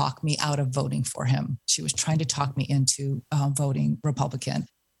trying to talk me out of voting for him. She was trying to talk me into voting Republican.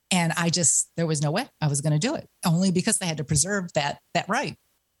 And there was no way I was going to do it, only because I had to preserve that right.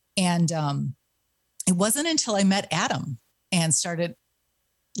 And it wasn't until I met Adam and started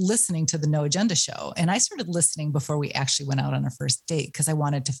listening to the No Agenda show. And I started listening before we actually went out on our first date because I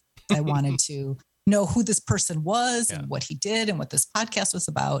wanted to know who this person was and what he did and what this podcast was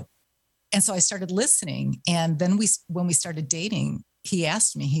about. And so I started listening. And then when we started dating, he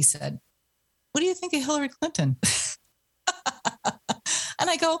asked me, he said, "What do you think of Hillary Clinton?" And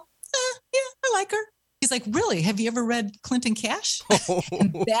I go, "Yeah, I like her." He's like, "Really? Have you ever read Clinton Cash?"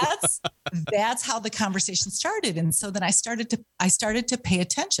 And that's how the conversation started. And so then I started to pay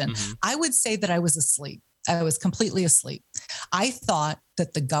attention. Mm-hmm. I would say that I was asleep. I was completely asleep. I thought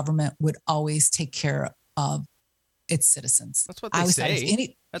that the government would always take care of its citizens. That's what they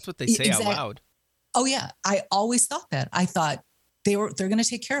say. That's what they say out loud. Oh yeah. I always thought that. I thought they're going to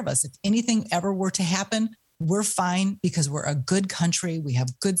take care of us. If anything ever were to happen, we're fine because we're a good country. We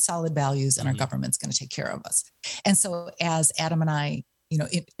have good, solid values and our government's going to take care of us. And so as Adam and I,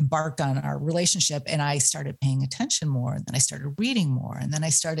 embarked on our relationship and I started paying attention more, and then I started reading more, and then I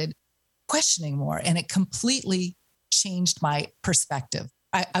started questioning more, and it completely changed my perspective.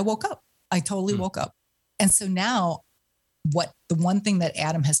 I woke up. I totally woke up. And so now the one thing that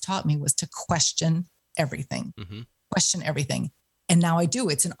Adam has taught me was to question everything, question everything. And now I do.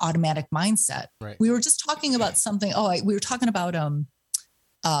 It's an automatic mindset. Right. We were just talking about something. We were talking about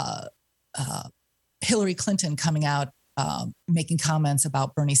Hillary Clinton coming out, making comments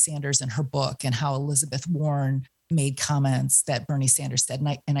about Bernie Sanders in her book and how Elizabeth Warren made comments that Bernie Sanders said.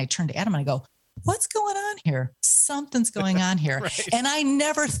 And I turned to Adam and I go, "What's going on here? Something's going on here." Right. And I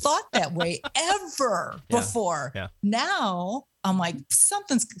never thought that way ever before. Yeah. Now I'm like,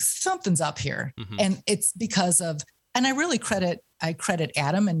 something's up here. Mm-hmm. And it's because of, and I really credit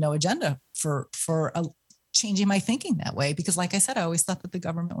Adam and No Agenda for changing my thinking that way. Because like I said, I always thought that the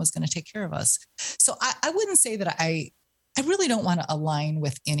government was going to take care of us. So I wouldn't say that I really don't want to align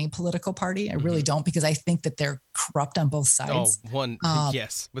with any political party. I really don't, because I think that they're corrupt on both sides.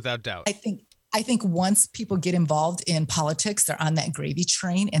 Yes, without doubt. I think once people get involved in politics, they're on that gravy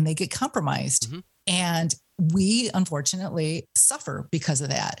train and they get compromised. Mm-hmm. And we unfortunately suffer because of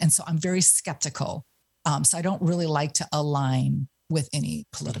that. And so I'm very skeptical. So I don't really like to align with any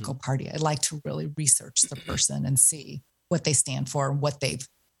political party. I like to really research the person and see what they stand for and what they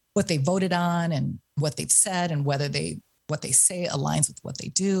voted on and what they've said and whether what they say aligns with what they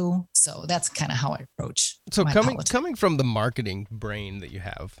do. So that's kind of how I approach. So coming from the marketing brain that you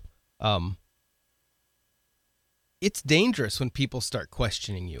have, it's dangerous when people start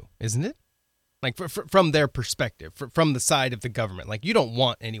questioning you, isn't it? Like from their perspective, from the side of the government. Like you don't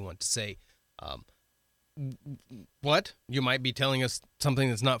want anyone to say, "What? You might be telling us something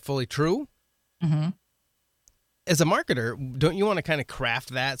that's not fully true." Mm-hmm. As a marketer, don't you want to kind of craft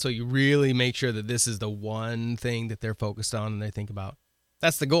that so you really make sure that this is the one thing that they're focused on and they think about?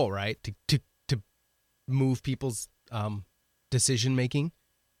 That's the goal, right? To move people's decision making.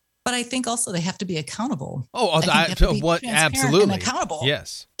 But I think also they have to be accountable. Absolutely. And accountable.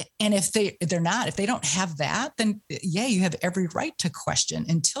 Yes. And if they're not, if they don't have that, then yeah, you have every right to question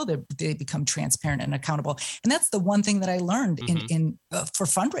until they become transparent and accountable. And that's the one thing that I learned in for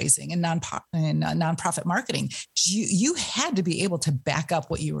fundraising and nonprofit marketing. You had to be able to back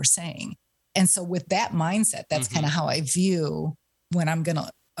up what you were saying. And so with that mindset, that's kind of how I view when I'm going to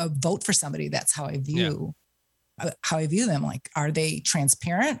vote for somebody. That's how I view. How I view them. Like, are they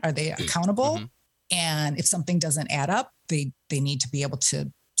transparent? Are they accountable? And if something doesn't add up, they need to be able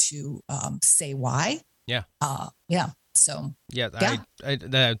to say why. Yeah. So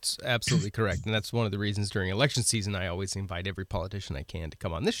that's absolutely correct. And that's one of the reasons during election season, I always invite every politician I can to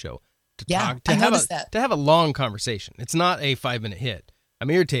come on this show to talk, to have a long conversation. It's not a 5-minute hit. I'm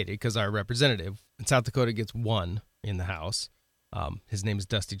irritated because our representative in South Dakota gets one in the House. His name is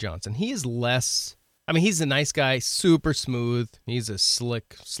Dusty Johnson. He is less, he's a nice guy, super smooth. He's a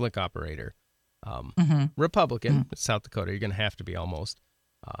slick operator. Republican, South Dakota, you're going to have to be almost.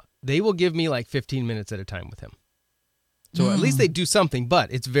 They will give me like 15 minutes at a time with him. So at least they do something,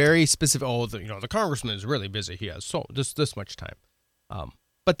 but it's very specific. Oh, the congressman is really busy. He has this much time.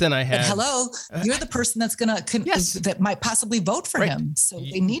 But then I had... But hello, you're the person that's that might possibly vote for him. So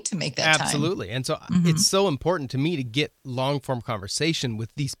they need to make that time. Absolutely. And so it's so important to me to get long-form conversation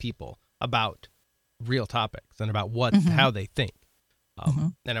with these people about real topics and about how they think.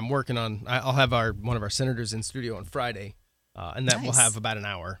 And I'm working on, I'll have one of our senators in studio on Friday, and that will have about an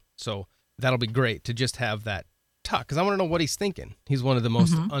hour. So that'll be great to just have that talk, because I want to know what he's thinking. He's one of the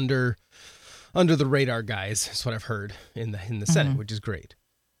most under the radar guys, is what I've heard in the Senate, which is great.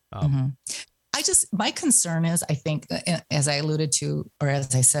 My concern is, I think, as I alluded to, or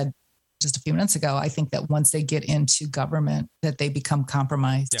as I said just a few minutes ago, I think that once they get into government, that they become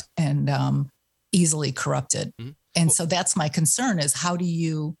compromised and easily corrupted. And so that's my concern, is how do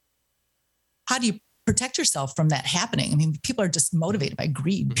you protect yourself from that happening? I mean, people are just motivated by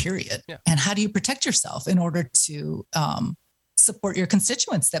greed, period. And how do you protect yourself in order to support your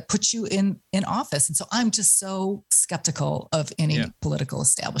constituents that put you in office? And so I'm just so skeptical of any political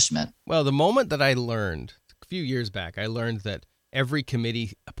establishment. Well, the moment that I learned a few years back, I learned that every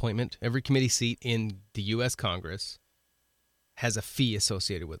committee appointment, every committee seat in the U.S. Congress has a fee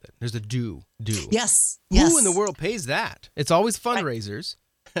associated with it. There's a due. Yes. Who in the world pays that? It's always fundraisers.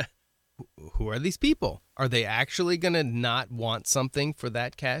 Right. Who are these people? Are they actually going to not want something for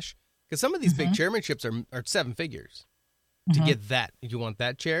that cash? Because some of these big chairmanships are 7 figures to get that. You want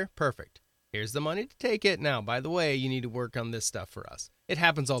that chair? Perfect. Here's the money to take it. Now, by the way, you need to work on this stuff for us. It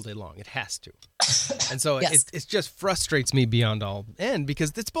happens all day long. It has to. And so it just frustrates me beyond all end,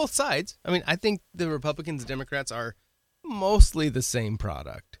 because it's both sides. I mean, I think the Republicans and Democrats are mostly the same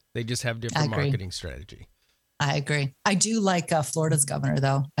product. They just have different marketing strategy. I agree. I do like Florida's governor,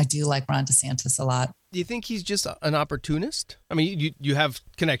 though. I do like Ron DeSantis a lot. Do you think he's just an opportunist? I mean, you have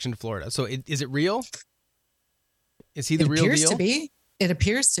connection to Florida. So is it real? Is he the real deal? It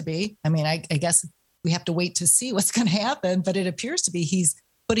appears to be. I mean, I guess we have to wait to see what's going to happen, but it appears to be he's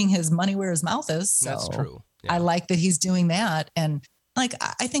putting his money where his mouth is. So that's true. Yeah. I like that he's doing that. And I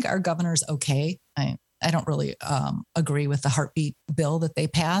think our governor's okay. I don't really agree with the heartbeat bill that they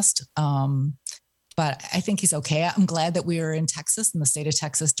passed. But I think he's okay. I'm glad that we were in Texas, in the state of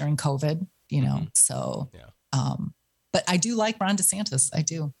Texas during COVID, so, but I do like Ron DeSantis. I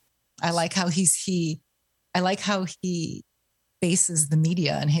do. I like how he faces the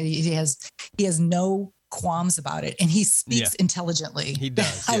media, and he has no qualms about it, and he speaks intelligently. He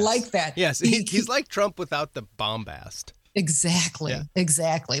does. I like that. Yes. He's like Trump without the bombast. Exactly. Yeah.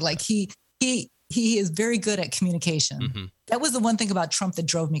 Exactly. Like he is very good at communication. That was the one thing about Trump that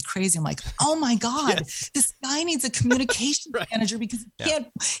drove me crazy. I'm like, oh my God, this guy needs a communication manager, because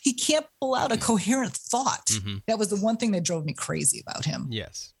he can't pull out a coherent thought. That was the one thing that drove me crazy about him.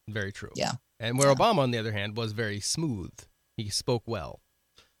 Yes, very true. Yeah. And where Obama, on the other hand, was very smooth. He spoke well.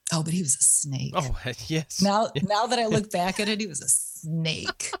 Oh, but he was a snake. Oh, yes. Now that I look back at it, he was a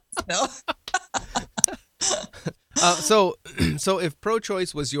snake. So if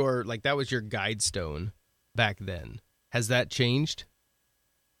pro-choice was that was your guide stone back then, has that changed?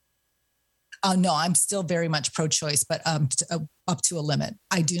 No, I'm still very much pro-choice, but up to a limit.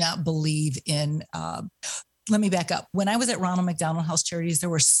 I do not believe in. Let me back up. When I was at Ronald McDonald House Charities, there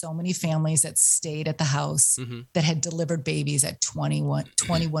were so many families that stayed at the house that had delivered babies at 21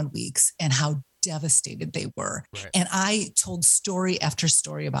 weeks, and how devastated they were. Right. And I told story after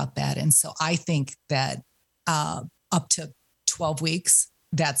story about that. And so I think that up to 12 weeks,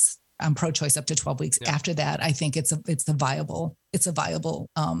 I'm pro-choice up to 12 weeks. Yeah. After that, I think it's a viable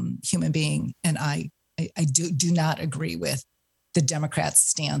human being. And I do not agree with the Democrats'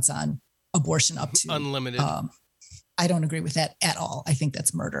 stance on abortion up to unlimited. I don't agree with that at all. I think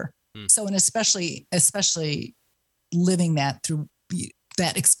that's murder. So, and especially living that through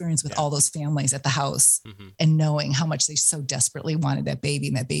that experience with all those families at the house and knowing how much they so desperately wanted that baby,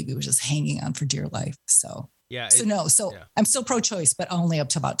 and that baby was just hanging on for dear life. So, I'm still pro-choice, but only up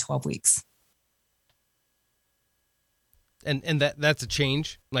to about 12 weeks. And that's a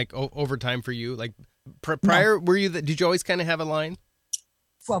change, like over time for you. Like prior, did you always kind of have a line?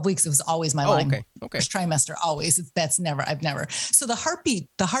 12 weeks, it was always my line. Okay. First trimester, always. I've never. So the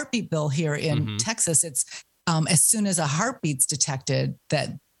heartbeat bill here in Texas, it's as soon as a heartbeat's detected,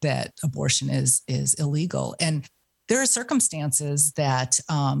 that abortion is illegal. And there are circumstances that,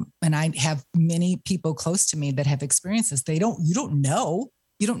 and I have many people close to me that have experienced this. You don't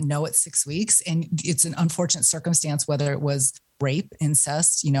know at 6 weeks, and it's an unfortunate circumstance, whether it was rape,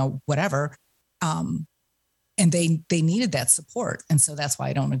 incest, whatever. And they needed that support. And so that's why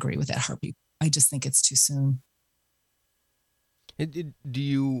I don't agree with that heartbeat. I just think it's too soon.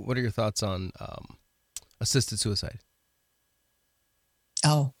 What are your thoughts on assisted suicide?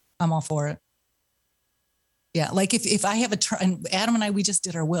 Oh, I'm all for it. Yeah. Like if I have and Adam and I, we just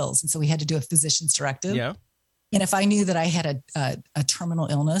did our wills. And so we had to do a physician's directive. Yeah. And if I knew that I had a terminal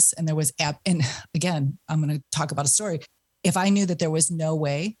illness and there was, and again, I'm going to talk about a story. If I knew that there was no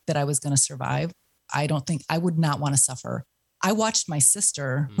way that I was going to survive, I would not want to suffer. I watched my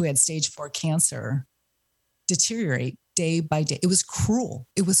sister who had stage 4 cancer deteriorate day by day. It was cruel.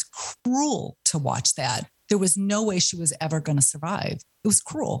 It was cruel to watch that. There was no way she was ever going to survive. It was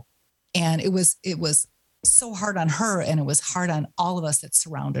cruel. And it was so hard on her, and it was hard on all of us that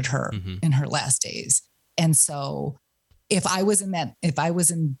surrounded her in her last days. And so if I was in that,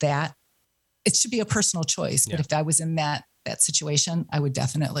 it should be a personal choice. But if I was in that situation, I would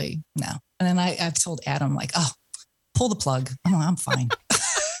definitely no. And then I've told Adam, like, oh, pull the plug. I'm fine.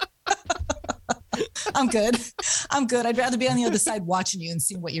 I'm good. I'd rather be on the other side watching you and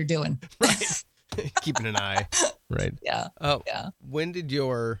seeing what you're doing. Right. Keeping an eye. Right. Yeah. When did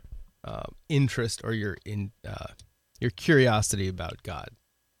your interest or your curiosity about God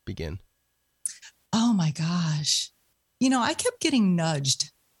begin? Oh my gosh. I kept getting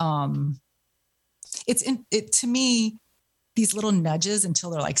nudged. To me, these little nudges until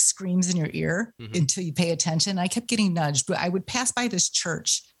they're like screams in your ear until you pay attention. I kept getting nudged, but I would pass by this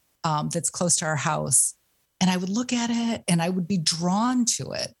church that's close to our house, and I would look at it and I would be drawn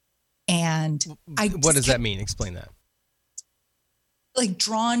to it. And what does that mean? Explain that. Like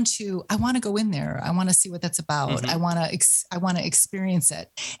drawn to, I want to go in there. I want to see what that's about. I want to experience it.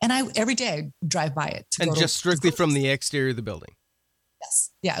 And every day I drive by it. And just strictly from the exterior of the building.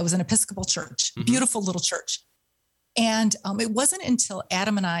 Yes. Yeah. It was an Episcopal church, beautiful little church. And it wasn't until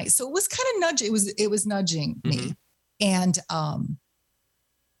Adam and I, so it was kind of nudging. It was nudging me. And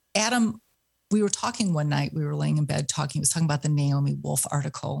Adam, we were talking one night, we were laying in bed talking, he was talking about the Naomi Wolf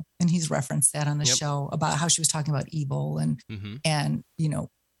article, and he's referenced that on the show about how she was talking about evil and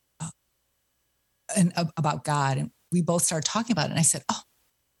about God. And we both started talking about it. And I said,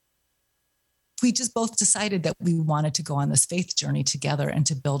 we just both decided that we wanted to go on this faith journey together and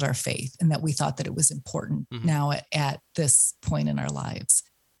to build our faith, and that we thought that it was important now at this point in our lives.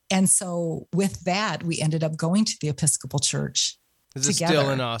 And so with that, we ended up going to the Episcopal church together. Is it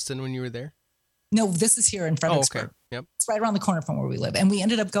still in Austin when you were there? No, this is here in Fredericksburg. Okay. Yep. It's right around the corner from where we live. And we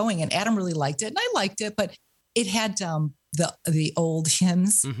ended up going, and Adam really liked it. And I liked it, but it had the old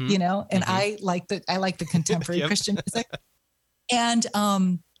hymns, and I like the contemporary Christian music. And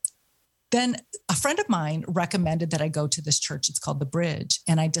then a friend of mine recommended that I go to this church. It's called The Bridge.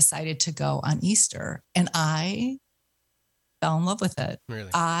 And I decided to go on Easter, and I fell in love with it. Really?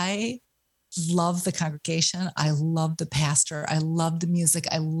 I love the congregation. I love the pastor. I love the music.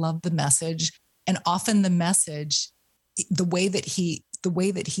 I love the message. And often the message, the way that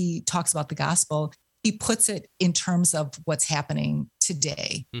he talks about the gospel, he puts it in terms of what's happening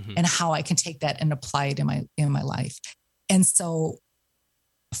today and how I can take that and apply it in my life. And so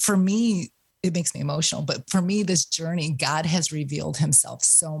for me, it makes me emotional, but for me, this journey, God has revealed himself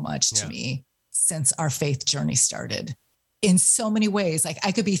so much to me since our faith journey started. In so many ways, like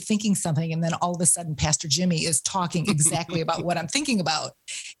I could be thinking something, and then all of a sudden Pastor Jimmy is talking exactly about what I'm thinking about.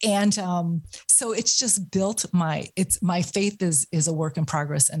 And so it's just built my faith is a work in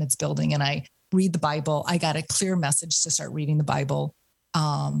progress, and it's building. And I read the Bible. I got a clear message to start reading the Bible.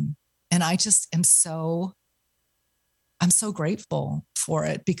 And I just I'm so grateful for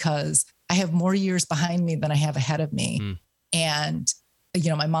it, because I have more years behind me than I have ahead of me. And,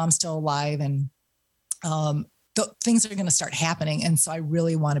 my mom's still alive, and things are going to start happening. And so I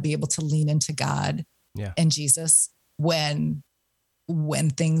really want to be able to lean into God and Jesus when when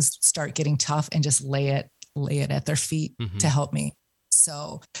things start getting tough and just lay it at their feet to help me.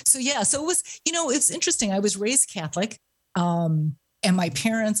 So yeah, so it was, it's interesting. I was raised Catholic, and my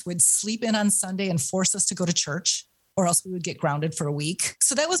parents would sleep in on Sunday and force us to go to church, or else we would get grounded for a week.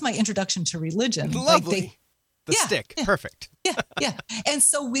 So that was my introduction to religion. Lovely. The stick. Yeah. Perfect. Yeah. And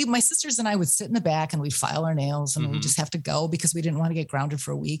so my sisters and I would sit in the back and we'd file our nails and we'd just have to go because we didn't want to get grounded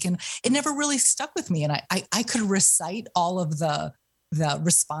for a week. And it never really stuck with me. And I could recite all of the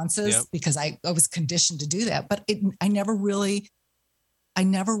responses because I was conditioned to do that, but I never really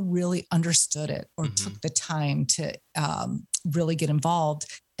understood it or took the time to really get involved.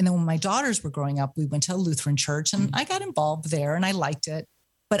 And then when my daughters were growing up, we went to a Lutheran church and I got involved there and I liked it.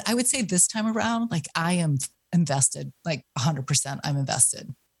 But I would say this time around, like I am invested, like 100% I'm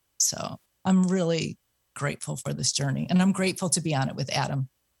invested. So I'm really grateful for this journey and I'm grateful to be on it with Adam.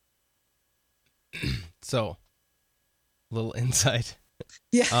 So little insight.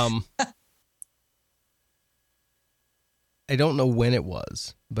 Yeah. I don't know when it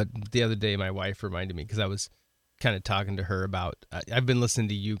was, but the other day my wife reminded me because I was kind of talking to her about, I've been listening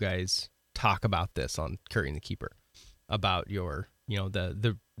to you guys talk about this on Curry and the Keeper, about your,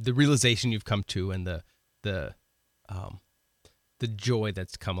 the realization you've come to and the joy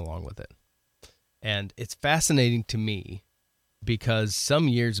that's come along with it. And it's fascinating to me because some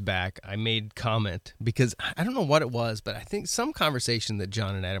years back I made comment because I don't know what it was, but I think some conversation that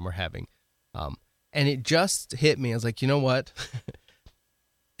John and Adam were having, and it just hit me. I was like, you know what?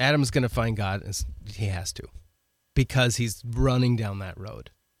 Adam's going to find God, and he has to, because he's running down that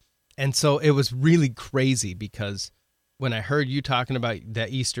road. And so it was really crazy because when I heard you talking about that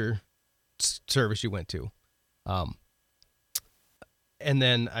Easter service you went to, and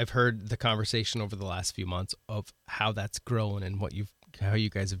then I've heard the conversation over the last few months of how that's grown and how you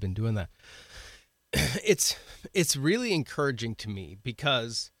guys have been doing that. It's really encouraging to me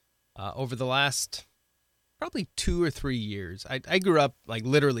because over the last probably 2 or 3 years, I grew up like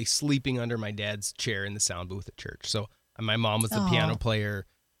literally sleeping under my dad's chair in the sound booth at church. So my mom was the piano player.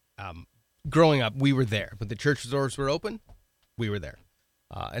 Growing up, we were there, but the church doors were open. We were there.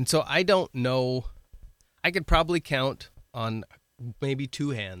 And so I don't know, I could probably count on maybe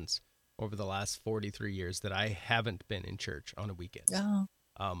 2 hands over the last 43 years that I haven't been in church on a weekend,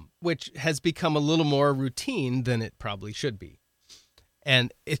 which has become a little more routine than it probably should be.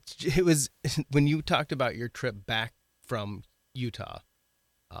 And it was when you talked about your trip back from Utah,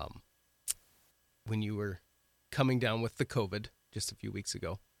 when you were coming down with the COVID just a few weeks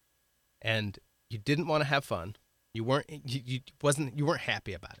ago, and you didn't want to have fun. You weren't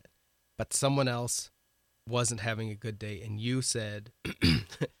happy about it, but someone else wasn't having a good day, and you said,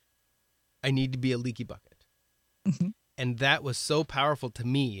 "I need to be a leaky bucket," and that was so powerful to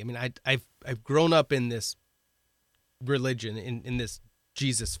me. I mean, I've grown up in this religion, in this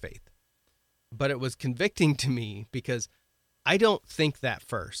Jesus faith, but it was convicting to me because I don't think that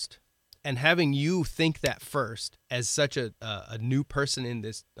first, and having you think that first as such a new person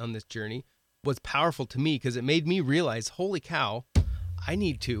on this journey was powerful to me because it made me realize, holy cow, I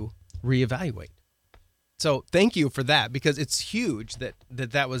need to reevaluate. So thank you for that, because it's huge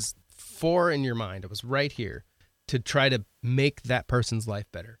that was in your mind. It was right here to try to make that person's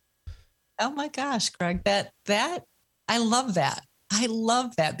life better. Oh my gosh, Greg, that I love that. I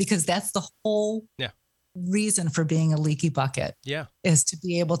love that because that's the whole reason for being a leaky bucket. Yeah. Is to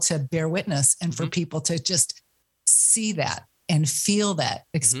be able to bear witness and for people to just see that and feel that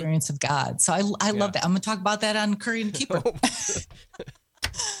experience of God. So I love that. I'm going to talk about that on Curry and Keeper.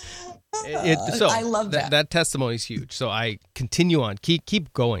 I love that. That testimony is huge. So I continue on,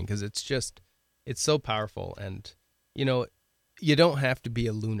 keep going, because it's so powerful. And, you don't have to be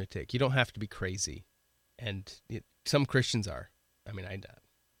a lunatic. You don't have to be crazy. And some Christians are. I mean,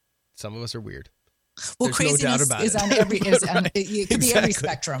 some of us are weird. Well, There's craziness no doubt about is it. on every, it could be every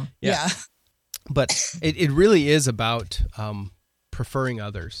spectrum. Yeah. But it really is about preferring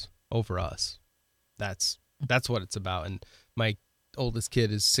others over us. That's what it's about. And my oldest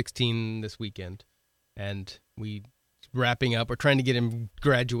kid is 16 this weekend, and we wrapping up. We're trying to get him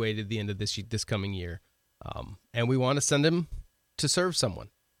graduated at the end of this coming year, and we want to send him to serve someone,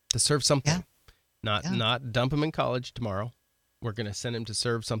 to serve something. Not dump him in college tomorrow. We're going to send him to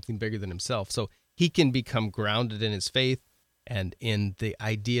serve something bigger than himself, so he can become grounded in his faith and in the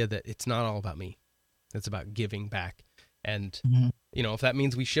idea that it's not all about me. It's about giving back. And, if that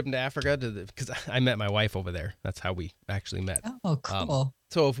means we ship him to Africa, because I met my wife over there. That's how we actually met. Oh, cool.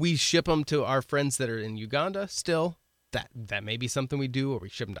 So if we ship them to our friends that are in Uganda still, that may be something we do, or we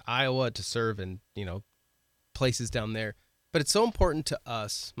ship them to Iowa to serve in, places down there. But it's so important to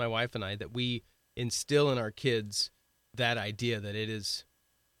us, my wife and I, that we instill in our kids that idea that it is,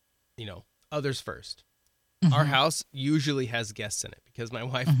 others first. Mm-hmm. Our house usually has guests in it because my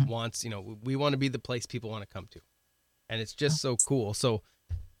wife wants, we want to be the place people want to come to. And it's just so cool. So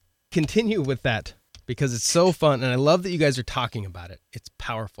continue with that because it's so fun. And I love that you guys are talking about it. It's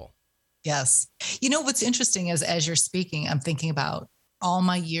powerful. Yes. What's interesting is as you're speaking, I'm thinking about all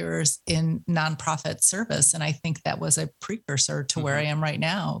my years in nonprofit service. And I think that was a precursor to where I am right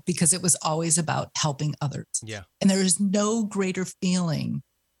now because it was always about helping others. Yeah. And there is no greater feeling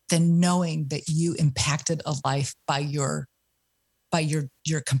than knowing that you impacted a life by your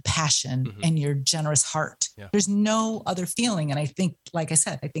compassion and your generous heart. Yeah. There's no other feeling. And I think, like I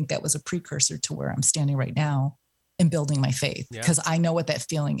said, I think that was a precursor to where I'm standing right now in building my faith because I know what that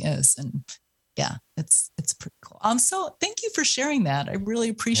feeling is. And yeah, it's pretty cool. So thank you for sharing that. I really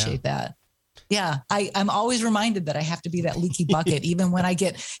appreciate that. Yeah. I'm always reminded that I have to be that leaky bucket, even when I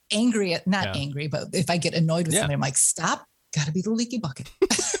get angry angry, but if I get annoyed with somebody, I'm like, stop, gotta be the leaky bucket.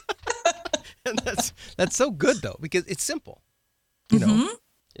 And that's so good though, because it's simple.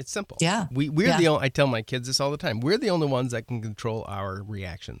 It's simple. Yeah. We're the only, I tell my kids this all the time. We're the only ones that can control our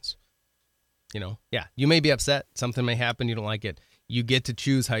reactions. You may be upset. Something may happen. You don't like it. You get to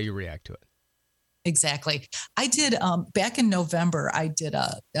choose how you react to it. Exactly. I did, back in November, I did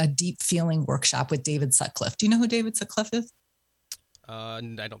a deep feeling workshop with David Sutcliffe. Do you know who David Sutcliffe is? I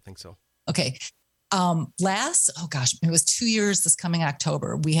don't think so. Okay. It was 2 years this coming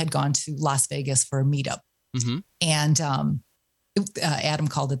October. We had gone to Las Vegas for a meetup. Mm-hmm. And Adam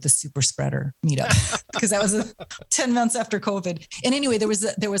called it the super spreader meetup because that was 10 months after COVID. And anyway, there was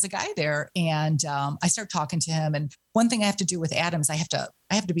a guy there and I started talking to him. And one thing I have to do with Adam is I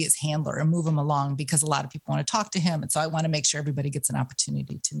have to be his handler and move him along because a lot of people want to talk to him. And so I want to make sure everybody gets an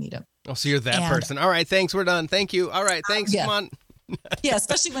opportunity to meet him. Oh, so you're that person. All right. Thanks. We're done. Thank you. All right. Thanks. Come on. Yeah,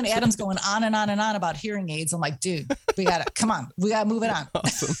 especially when Adam's going on and on and on about hearing aids. I'm like, dude, we got to move it on.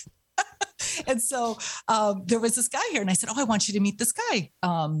 Awesome. And so there was this guy here and I said, I want you to meet this guy.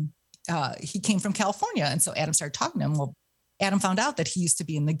 He came from California. And so Adam started talking to him. Well, Adam found out that he used to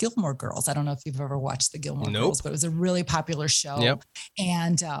be in the Gilmore Girls. I don't know if you've ever watched the Gilmore Girls, but it was a really popular show. Yep.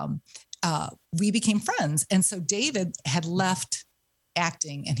 And we became friends. And so David had left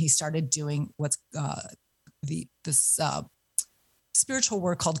acting and he started doing what's this spiritual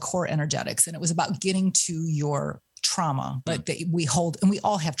work called core energetics. And it was about getting to your trauma that we hold, and we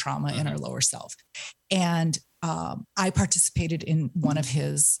all have trauma in our lower self. And I participated in one of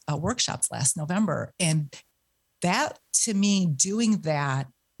his workshops last November. And that, to me, doing that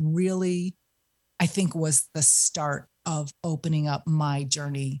really, I think, was the start of opening up my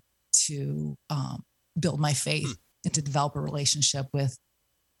journey to build my faith and to develop a relationship with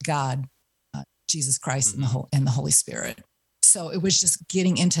God, Jesus Christ, and the Holy Spirit. So it was just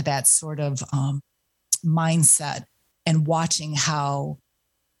getting into that sort of mindset and watching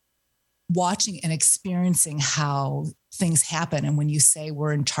and experiencing how things happen. And when you say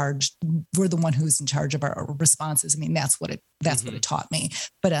we're in charge, we're the one who's in charge of our responses. I mean, that's what it taught me.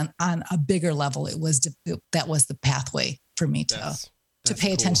 But on a bigger level, that was the pathway for me to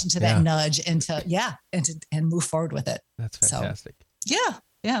pay attention to that nudge and to move forward with it. That's fantastic. So,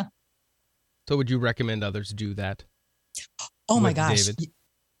 yeah. So would you recommend others do that? Oh my gosh. David?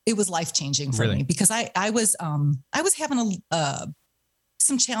 It was life-changing for me because I was having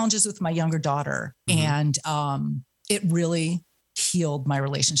some challenges with my younger daughter, and it really healed my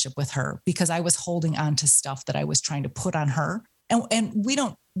relationship with her because I was holding on to stuff that I was trying to put on her, and we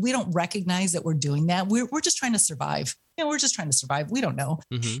don't recognize that we're doing that. We're just trying to survive. We're just trying to survive. We don't know,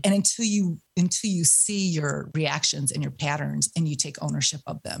 and until you see your reactions and your patterns, and you take ownership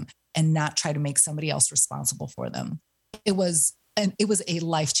of them, and not try to make somebody else responsible for them, it was a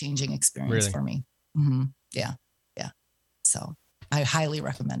life-changing experience for me. Mm-hmm. Yeah. So I highly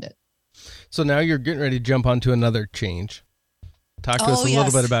recommend it. So now you're getting ready to jump onto another change. Talk to us a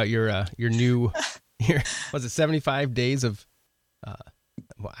little bit about your new, was it 75 days of, I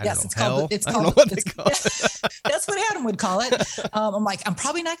don't know, it's I called, don't know what they call it. That's what Adam would call it. I'm like, I'm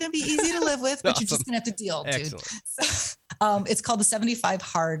probably not going to be easy to live with, but you're just going to have to deal, dude. Excellent. So, it's called the 75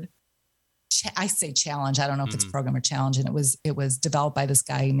 Hard I say challenge. I don't know if it's a program or challenge. And it was developed by this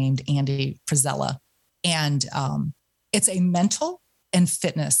guy named Andy Frisella. And it's a mental and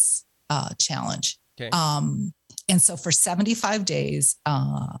fitness challenge. Okay. And so for 75 days,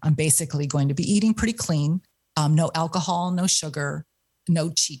 I'm basically going to be eating pretty clean. No alcohol, no sugar,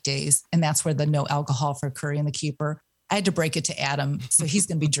 no cheat days. And that's where the no alcohol for Curry and the Keeper. I had to break it to Adam. So he's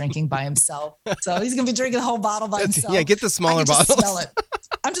going to be drinking by himself. So he's going to be drinking the whole bottle by himself. Yeah, get the smaller bottle. Smell it.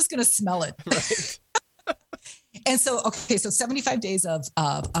 I'm just going to smell it. Right. And so, okay, so 75 days of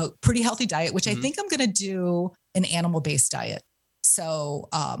a pretty healthy diet, which I think I'm going to do an animal-based diet. So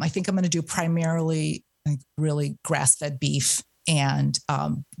I think I'm going to do primarily like really grass-fed beef and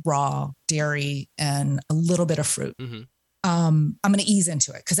raw dairy and a little bit of fruit. I'm going to ease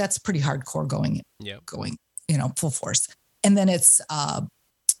into it because that's pretty hardcore going, full force. And then it's,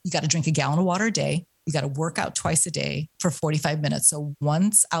 you got to drink a gallon of water a day. You got to work out twice a day for 45 minutes. So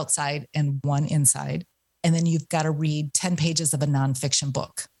once outside and one inside. And then you've got to read 10 pages of a nonfiction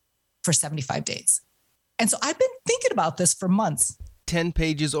book for 75 days. And so I've been thinking about this for months. 10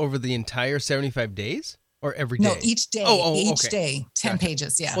 pages over the entire 75 days or every day? No, each day. Each day, 10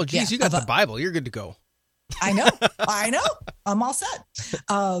 pages. Yeah. Well, geez, you got the Bible. You're good to go. I know. I'm all set.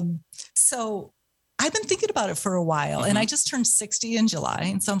 So I've been thinking about it for a while and I just turned 60 in July.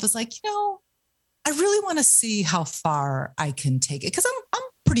 And so I was like, I really want to see how far I can take it because I'm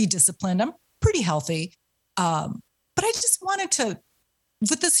pretty disciplined. I'm pretty healthy. But I just wanted to,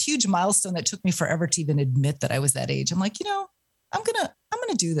 with this huge milestone that took me forever to even admit that I was that age. I'm like, I'm going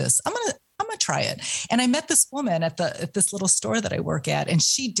to do this. I'm going to try it. And I met this woman at this little store that I work at and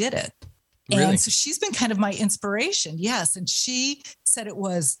she did it. Really? And so she's been kind of my inspiration. Yes. And she said it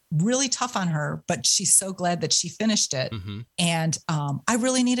was really tough on her, but she's so glad that she finished it. And I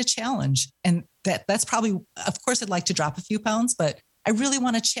really need a challenge. And that's probably, of course, I'd like to drop a few pounds, but I really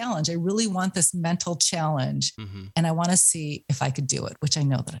want a challenge. I really want this mental challenge. And I want to see if I could do it, which I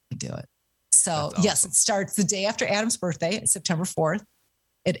know that I could do it. So awesome. Yes, it starts the day after Adam's birthday, September 4th.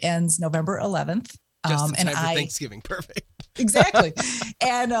 It ends November 11th. Just in time for Thanksgiving. Perfect. Exactly.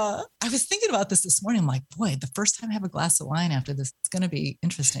 And I was thinking about this morning. I'm like, boy, the first time I have a glass of wine after this, it's going to be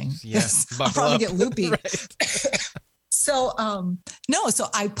interesting. Yes. I'll probably get loopy. So, so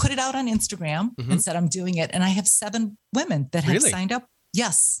I put it out on Instagram and said, I'm doing it. And I have 7 women that have signed up.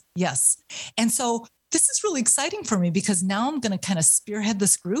 Yes. And so this is really exciting for me because now I'm going to kind of spearhead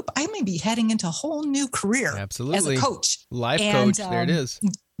this group. I may be heading into a whole new career. Absolutely. As a coach. Life coach. There it is.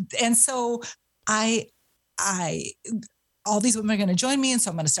 And so all these women are going to join me. And so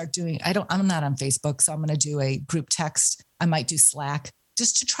I'm going to start doing, I'm not on Facebook. So I'm going to do a group text. I might do Slack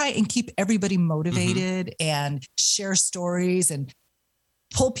just to try and keep everybody motivated and share stories and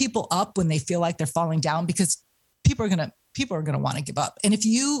pull people up when they feel like they're falling down because people are going to want to give up. And if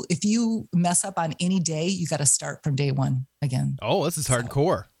you mess up on any day, you got to start from day one again. Oh, this is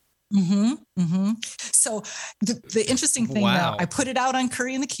hardcore. So the interesting thing now, I put it out on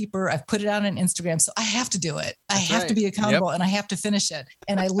Curry and the Keeper. I've put it out on Instagram. So I have to do it. I have to be accountable and I have to finish it.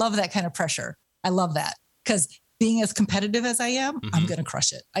 And I love that kind of pressure. I love that because being as competitive as I am, I'm going to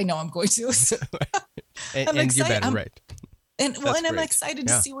crush it. I know I'm going to. and you're better, right? And I'm excited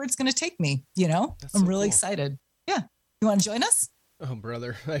to see where it's going to take me. I'm really excited. Yeah. You want to join us? Oh,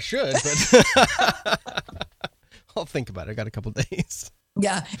 brother, I should, but I'll think about it. I got a couple days.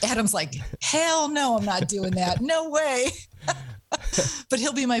 Yeah. Adam's like, hell no, I'm not doing that. No way. But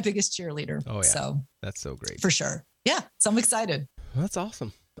he'll be my biggest cheerleader. Oh, yeah. So that's so great. For sure. Yeah. So I'm excited. Well, that's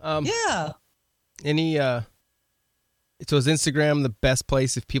awesome. Yeah. So is Instagram the best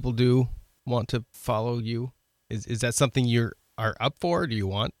place if people do want to follow you? Is that something you are up for? Do you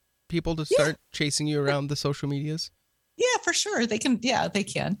want people to start chasing you around the social medias? Yeah, for sure. They can. Yeah, they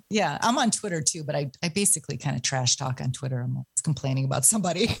can. Yeah. I'm on Twitter too, but I basically kind of trash talk on Twitter. I'm always complaining about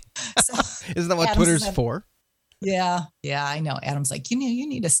somebody. So isn't that what Twitter's for? Yeah. Yeah, I know. Adam's like, you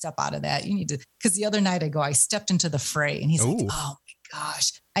need to step out of that. You need to, because the other night I stepped into the fray and he's like, oh my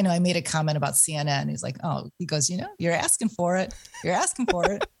gosh. I know I made a comment about CNN. He's like, he goes, you're asking for it. You're asking for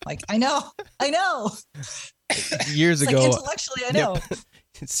it. Like, I know. Years ago. Like intellectually, I know. Yep.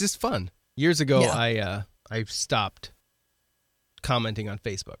 It's just fun. Years ago, I stopped commenting on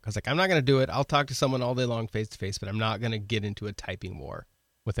Facebook. I was like, I'm not going to do it. I'll talk to someone all day long face to face, but I'm not going to get into a typing war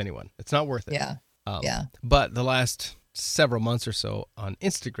with anyone. It's not worth it. Yeah. But the last several months or so on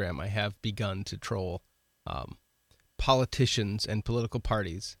Instagram, I have begun to troll politicians and political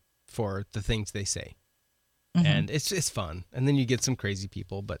parties for the things they say. And it's fun. And then you get some crazy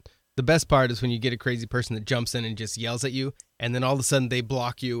people. But the best part is when you get a crazy person that jumps in and just yells at you, and then all of a sudden they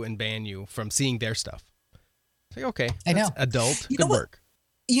block you and ban you from seeing their stuff. It's like, okay, I know. Adult, good work.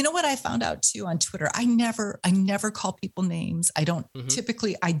 You know what I found out too on Twitter? I never call people names. I don't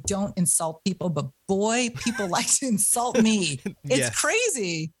typically, I don't insult people, but boy, people like to insult me. It's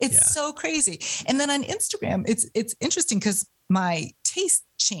crazy. It's so crazy. And then on Instagram, it's interesting because my taste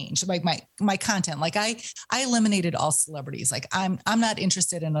changed, like my content. Like I eliminated all celebrities. Like I'm not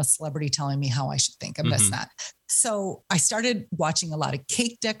interested in a celebrity telling me how I should think. I'm just not. So I started watching a lot of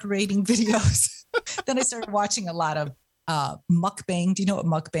cake decorating videos. Then I started watching a lot of mukbang. Do you know what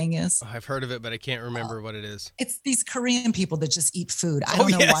mukbang is? I've heard of it, but I can't remember what it is. It's these Korean people that just eat food. I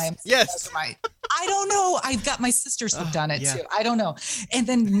don't know why I'm saying that's right. I don't know. I've got my sisters hooked on it too. I don't know. And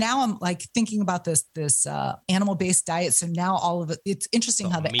then now I'm like thinking about this animal-based diet. So now all of it, it's interesting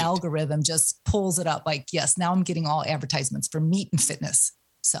how the algorithm just pulls it up. Like, yes, now I'm getting all advertisements for meat and fitness.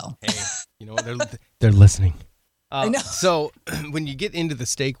 So, hey, you know what? They're listening. I know. So when you get into the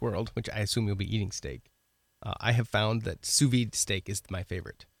steak world, which I assume you'll be eating steak, I have found that sous vide steak is my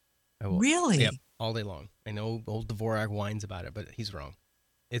favorite. Really? Yep, all day long. I know old Dvorak whines about it, but he's wrong.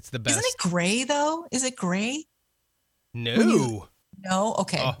 It's the best. Isn't it gray though? Is it gray? No. No?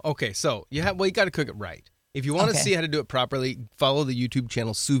 Okay. Oh, okay. So you got to cook it right. If you want to see how to do it properly, follow the YouTube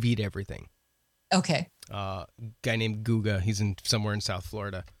channel Sous Vide Everything. Okay. Guy named Guga. He's somewhere in South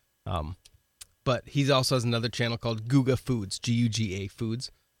Florida. But he also has another channel called Guga Foods, Guga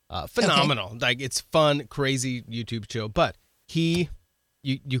Foods. Phenomenal. Okay. Like, it's fun, crazy YouTube show. But you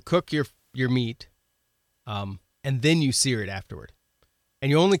cook your meat, and then you sear it afterward. And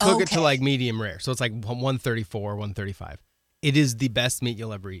you only cook it to like medium rare. So it's like 134, 135. It is the best meat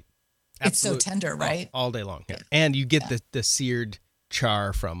you'll ever eat. It's so tender, right? All day long. Yeah. And you get the seared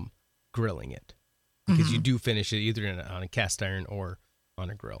char from grilling it. Because you do finish it either on a cast iron or on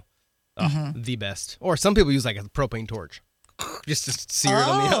a grill. The best. Or some people use like a propane torch. Just to sear it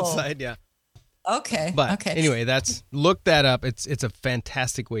on the outside. Yeah. Okay. But anyway, look that up. It's a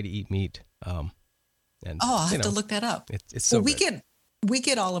fantastic way to eat meat. I'll have to look that up. It's so good. We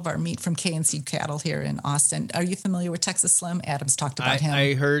get all of our meat from K&C Cattle here in Austin. Are you familiar with Texas Slim? Adam's talked about him.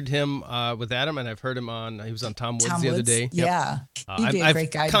 I heard him with Adam, and I've heard him he was on Tom Woods the other day. Yeah. He'd be a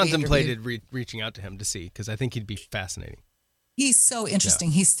great guy. I've contemplated reaching out to him to see, because I think he'd be fascinating. He's so interesting.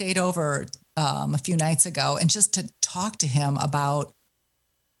 Yeah. He stayed over a few nights ago, and just to talk to him about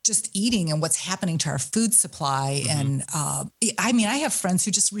just eating and what's happening to our food supply. And I mean, I have friends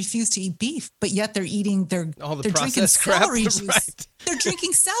who just refuse to eat beef, but yet they're drinking celery juice. Right. They're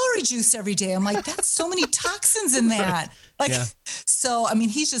drinking celery juice every day. I'm like, that's so many toxins in that. Like, so, I mean,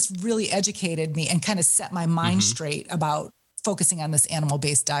 he's just really educated me and kind of set my mind straight about focusing on this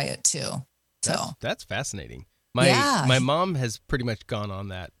animal-based diet too. So that's fascinating. My mom has pretty much gone on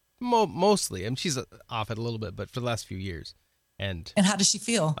that mostly. I mean, she's off it a little bit, but for the last few years. And how does she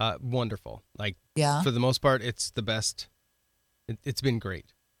feel? Wonderful. Like, for the most part, it's the best. It's been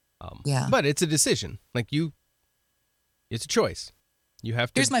great. But it's a decision. Like, it's a choice. You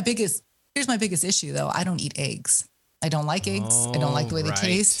have to. Here's my biggest issue though. I don't eat eggs. I don't like eggs. I don't like the way they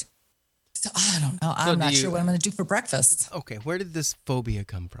taste. So I don't know. I'm not sure what I'm going to do for breakfast. Okay. Where did this phobia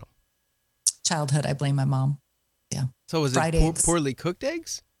come from? Childhood. I blame my mom. Yeah. So was it poorly cooked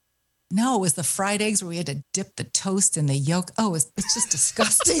eggs? No, it was the fried eggs where we had to dip the toast in the yolk. Oh, it's just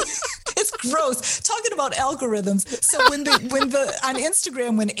disgusting. It's gross. Talking about algorithms. So when on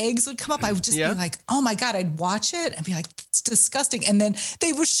Instagram, when eggs would come up, I would just be like, oh my God, I'd watch it and be like, it's disgusting. And then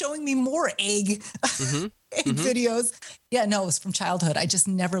they were showing me more egg videos. Yeah, no, it was from childhood. I just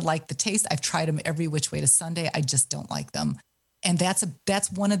never liked the taste. I've tried them every which way to Sunday. I just don't like them. And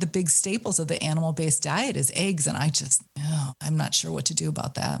that's one of the big staples of the animal-based diet is eggs. And I'm not sure what to do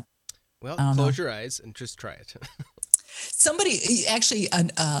about that. Well, close your eyes and just try it. Somebody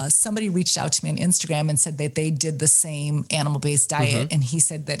reached out to me on Instagram and said that they did the same animal-based diet. And he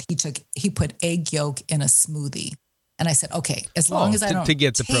said that he put egg yolk in a smoothie. And I said, okay, as long as I don't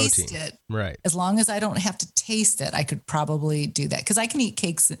get the taste protein. It, right. As long as I don't have to taste it, I could probably do that. Because I can eat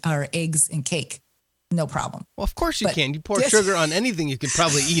eggs and cake. No problem. Well, of course you can. You pour sugar on anything, you could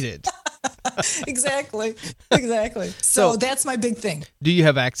probably eat it. Exactly. So that's my big thing. Do you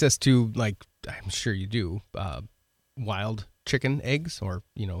have access to, like, I'm sure you do, wild chicken eggs or,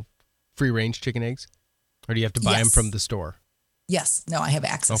 free range chicken eggs? Or do you have to buy them from the store? Yes. No, I have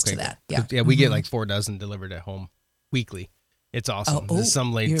access to that. Yeah. Yeah. We get like 4 dozen delivered at home weekly. It's awesome.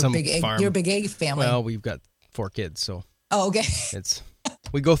 You're a big egg family. Well, we've got 4 kids, so. Oh, okay.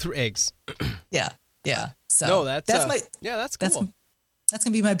 We go through eggs. Yeah. So that's cool. That's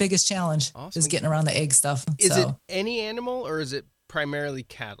going to be my biggest challenge is getting around the egg stuff. Is it any animal or is it primarily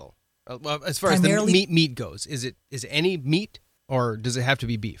cattle? Well, as far as the meat goes, is it any meat or does it have to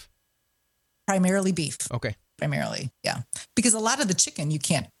be beef? Primarily beef. Okay. Primarily. Yeah. Because a lot of the chicken, you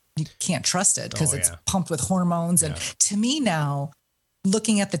can't trust it because it's pumped with hormones. And to me now,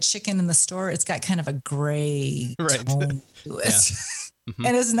 looking at the chicken in the store, it's got kind of a gray tone to it.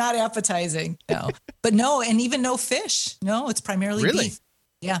 And it's not appetizing. No, but and even no fish. No, it's primarily beef.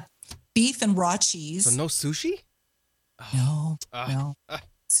 Yeah. Beef and raw cheese. So no sushi? No.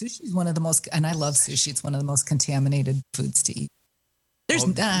 Sushi is one of the most, and I love sushi. It's one of the most contaminated foods to eat.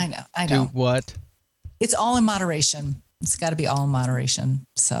 I know. Do what? It's all in moderation. It's got to be all in moderation.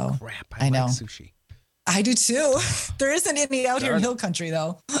 So crap, I know. Like sushi. I do too. There isn't any out here in Hill Country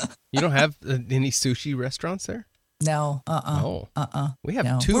though. You don't have any sushi restaurants there? No. We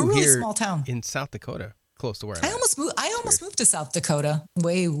have two We're really here small town. in South Dakota, close to where I almost moved to South Dakota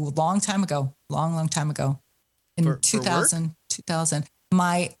long time ago. Long time ago. In 2000.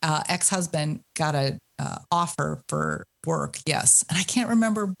 My ex-husband got a offer for work. Yes. And I can't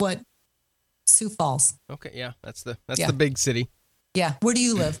remember what. Sioux Falls. Okay, yeah, that's the big city. Yeah, where do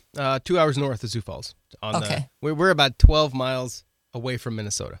you live? 2 hours north of Sioux Falls. Okay, we're about 12 miles away from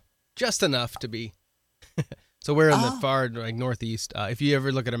Minnesota, just enough to be. So we're in the far northeast. If you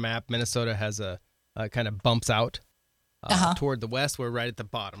ever look at a map, Minnesota has a kind of bumps out toward the west. We're right at the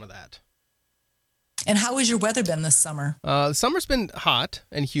bottom of that. And how has your weather been this summer? The summer's been hot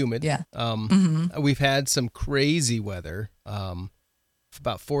and humid. Yeah. We've had some crazy weather.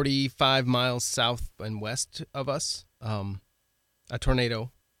 About 45 miles south and west of us, a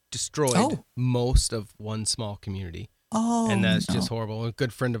tornado destroyed most of one small community. Oh, and that's just horrible. A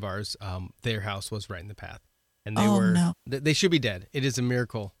good friend of ours, their house was right in the path, and they should be dead. It is a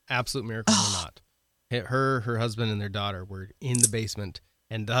miracle, absolute miracle they're not. Her husband and their daughter were in the basement,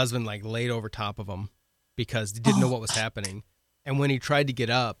 and the husband laid over top of them because he didn't know what was happening. And when he tried to get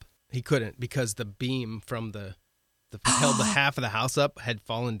up, he couldn't because the beam from the held the half of the house up had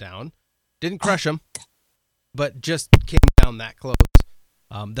fallen down. Didn't crush him, but just came down that close.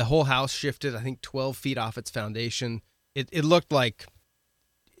 The whole house shifted, I think, 12 feet off its foundation. It looked like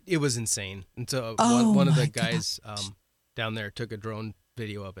it was insane. And so one of the guys down there took a drone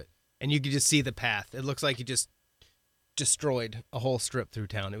video of it, and you could just see the path. It looks like he just destroyed a whole strip through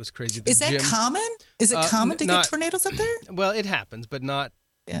town. It was crazy. Is that common? Is it common to get tornadoes up there? Well, it happens, but not.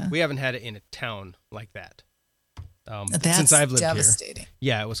 Yeah. We haven't had it in a town like that. That's since I've lived devastating. Here.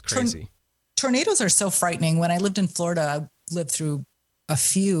 Yeah, it was crazy. Tornadoes are so frightening. When I lived in Florida, I lived through a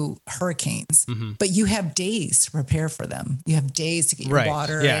few hurricanes, but you have days to prepare for them. You have days to get your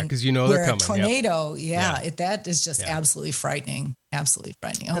water. Yeah, because you know they're coming. A tornado, that is just absolutely frightening. Absolutely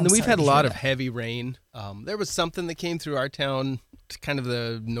frightening. And then we've had a lot of heavy rain. There was something that came through our town, kind of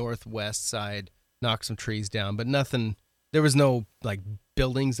the northwest side, knocked some trees down, but nothing. There was no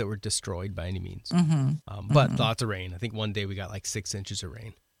buildings that were destroyed by any means. But lots of rain. I think one day we got 6 inches of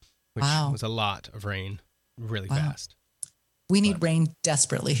rain, which was a lot of rain really fast. We need rain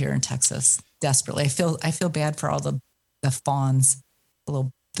desperately here in Texas. Desperately. I feel bad for all the fawns,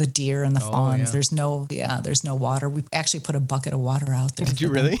 the deer and the fawns. Yeah. There's no water. We actually put a bucket of water out there. Did you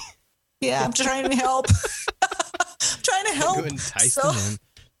really? Yeah, I'm trying to help. I'm trying to help. You entice them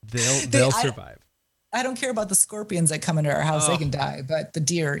in. They'll survive. I don't care about the scorpions that come into our house. They can die, but the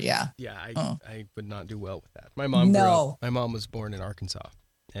deer, yeah. Yeah, I would not do well with that. My mom my mom was born in Arkansas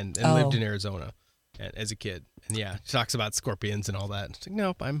and lived in Arizona as a kid. And she talks about scorpions and all that. It's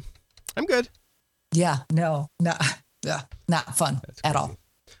nope, I'm good. Yeah, no, not fun at all.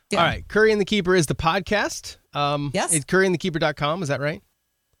 Yeah. All right, Curry and the Keeper is the podcast. Yes. It's curryandthekeeper.com, is that right?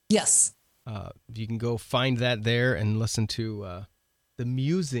 Yes. You can go find that there and listen to the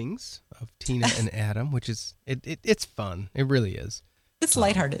musings of Tina and Adam, which is it's fun. It really is. It's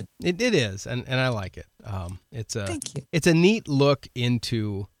lighthearted. It is, and I like it. Thank you. It's a neat look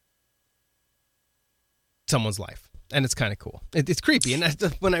into someone's life, and it's kind of cool. It's creepy, and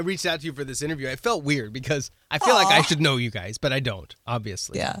when I reached out to you for this interview, I felt weird because I feel like I should know you guys, but I don't,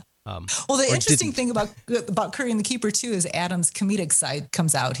 obviously. Yeah. Well, the interesting thing about Curry and the Keeper too is Adam's comedic side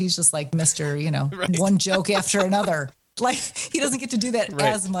comes out. He's just like Mr. Right. One joke after another. He doesn't get to do that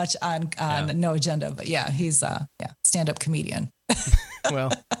as much on No Agenda, but he's stand-up comedian.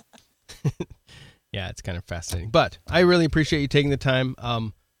 Well, it's kind of fascinating, but I really appreciate you taking the time.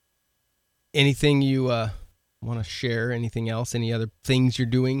 Anything you want to share? Anything else? Any other things you're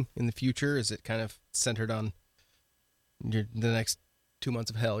doing in the future? Is it kind of centered on the next 2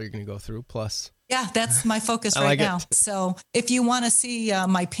 months of hell you're going to go through? Plus, that's my focus right now. So if you want to see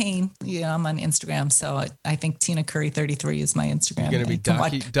my pain, I'm on Instagram. So I think Tina Curry 33 is my Instagram. You're going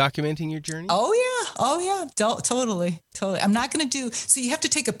to be documenting your journey? Oh yeah. Totally. I'm not going to do. So you have to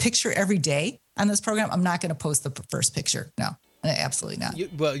take a picture every day on this program. I'm not going to post the first picture. No, absolutely not. You'll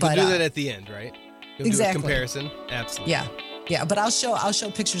do that at the end, right? You'll exactly. do a comparison. Absolutely. Yeah. But I'll show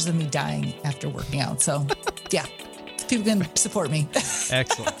pictures of me dying after working out. So yeah. People can support me.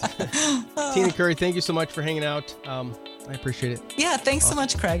 Excellent. Tina Curry, thank you so much for hanging out. I appreciate it. Yeah, thanks so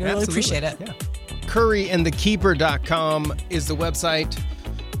much, Craig. I really appreciate it. Yeah. Curryandthekeeper.com is the website.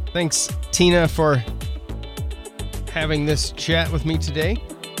 Thanks, Tina, for having this chat with me today.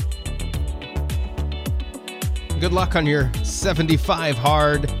 Good luck on your 75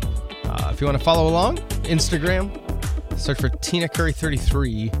 hard. If you want to follow along, Instagram, Search for Tina Curry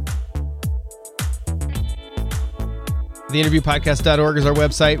 33. TheInterviewPodcast.org is our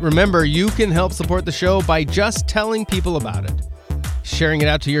website. Remember, you can help support the show by just telling people about it, sharing it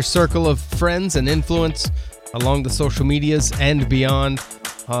out to your circle of friends and influence along the social medias and beyond.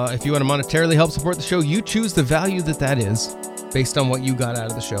 If you want to monetarily help support the show, you choose the value that is based on what you got out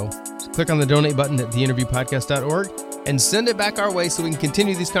of the show. So click on the donate button at theinterviewpodcast.org and send it back our way so we can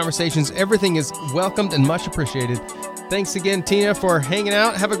continue these conversations. Everything is welcomed and much appreciated. Thanks again, Tina, for hanging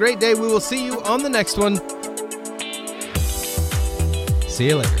out. Have a great day. We will see you on the next one. See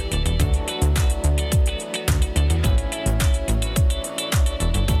you later.